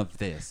Jordan of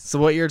this. So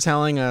what you're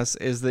telling us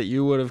is that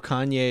you would have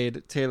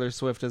Kanye'd Taylor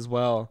Swift as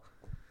well.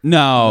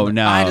 No,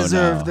 I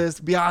deserve this.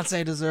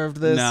 Beyonce deserved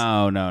this.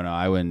 No.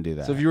 I wouldn't do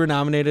that. So if you were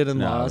nominated and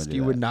lost,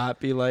 you would not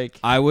be like...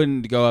 I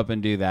wouldn't go up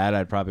and do that.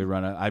 I'd probably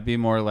I'd be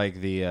more like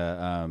the...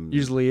 you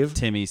just leave?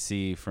 Timmy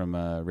C from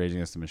Rage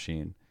Against the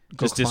Machine.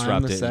 Just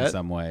disrupt it in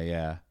some way,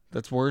 yeah.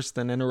 That's worse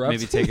than interrupt.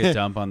 Maybe take a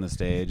dump on the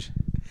stage.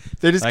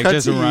 They just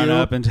cut to run you.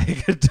 up and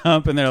take a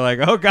dump, and they're like,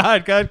 oh,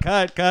 God,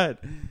 cut.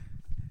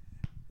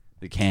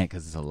 They can't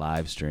because it's a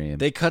live stream.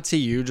 They cut to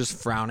you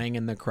just frowning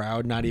in the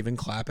crowd, not even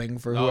clapping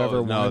for whoever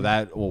won. No,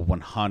 that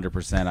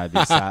 100%. I'd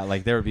be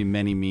sad. There would be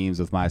many memes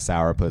with my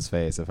sourpuss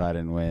face if I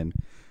didn't win.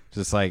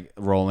 Just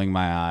rolling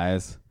my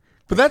eyes.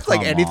 But that's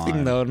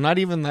anything though. Not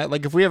even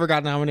that. If we ever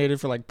got nominated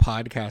for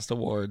podcast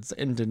awards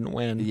and didn't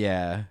win,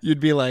 yeah,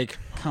 you'd be like,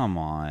 "Come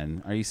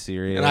on, are you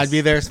serious?" And I'd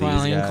be there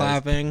smiling and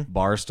clapping.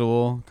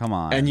 Barstool, come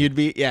on. And you'd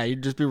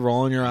just be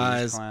rolling your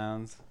eyes.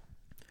 Clowns.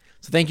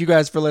 So thank you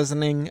guys for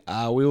listening.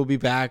 We will be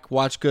back.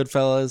 Watch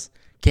Goodfellas.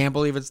 Can't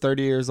believe it's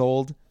 30 years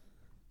old.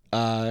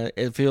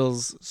 It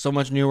feels so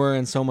much newer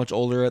and so much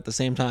older at the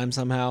same time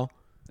somehow.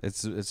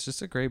 It's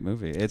just a great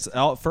movie. It's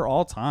for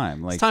all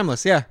time. It's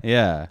timeless, yeah.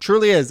 Yeah.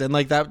 Truly is. And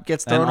that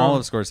gets thrown around. And all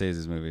of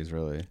Scorsese's movies,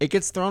 really. It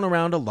gets thrown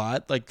around a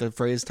lot. The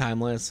phrase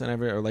timeless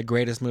and or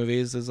greatest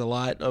movies is a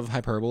lot of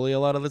hyperbole a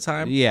lot of the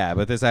time. Yeah,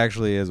 but this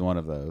actually is one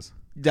of those.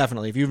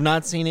 Definitely. If you've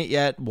not seen it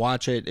yet,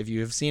 watch it. If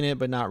you have seen it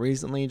but not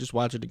recently, just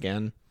watch it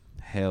again.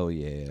 Hell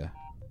yeah.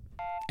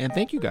 And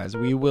thank you guys.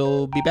 We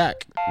will be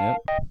back. Yep.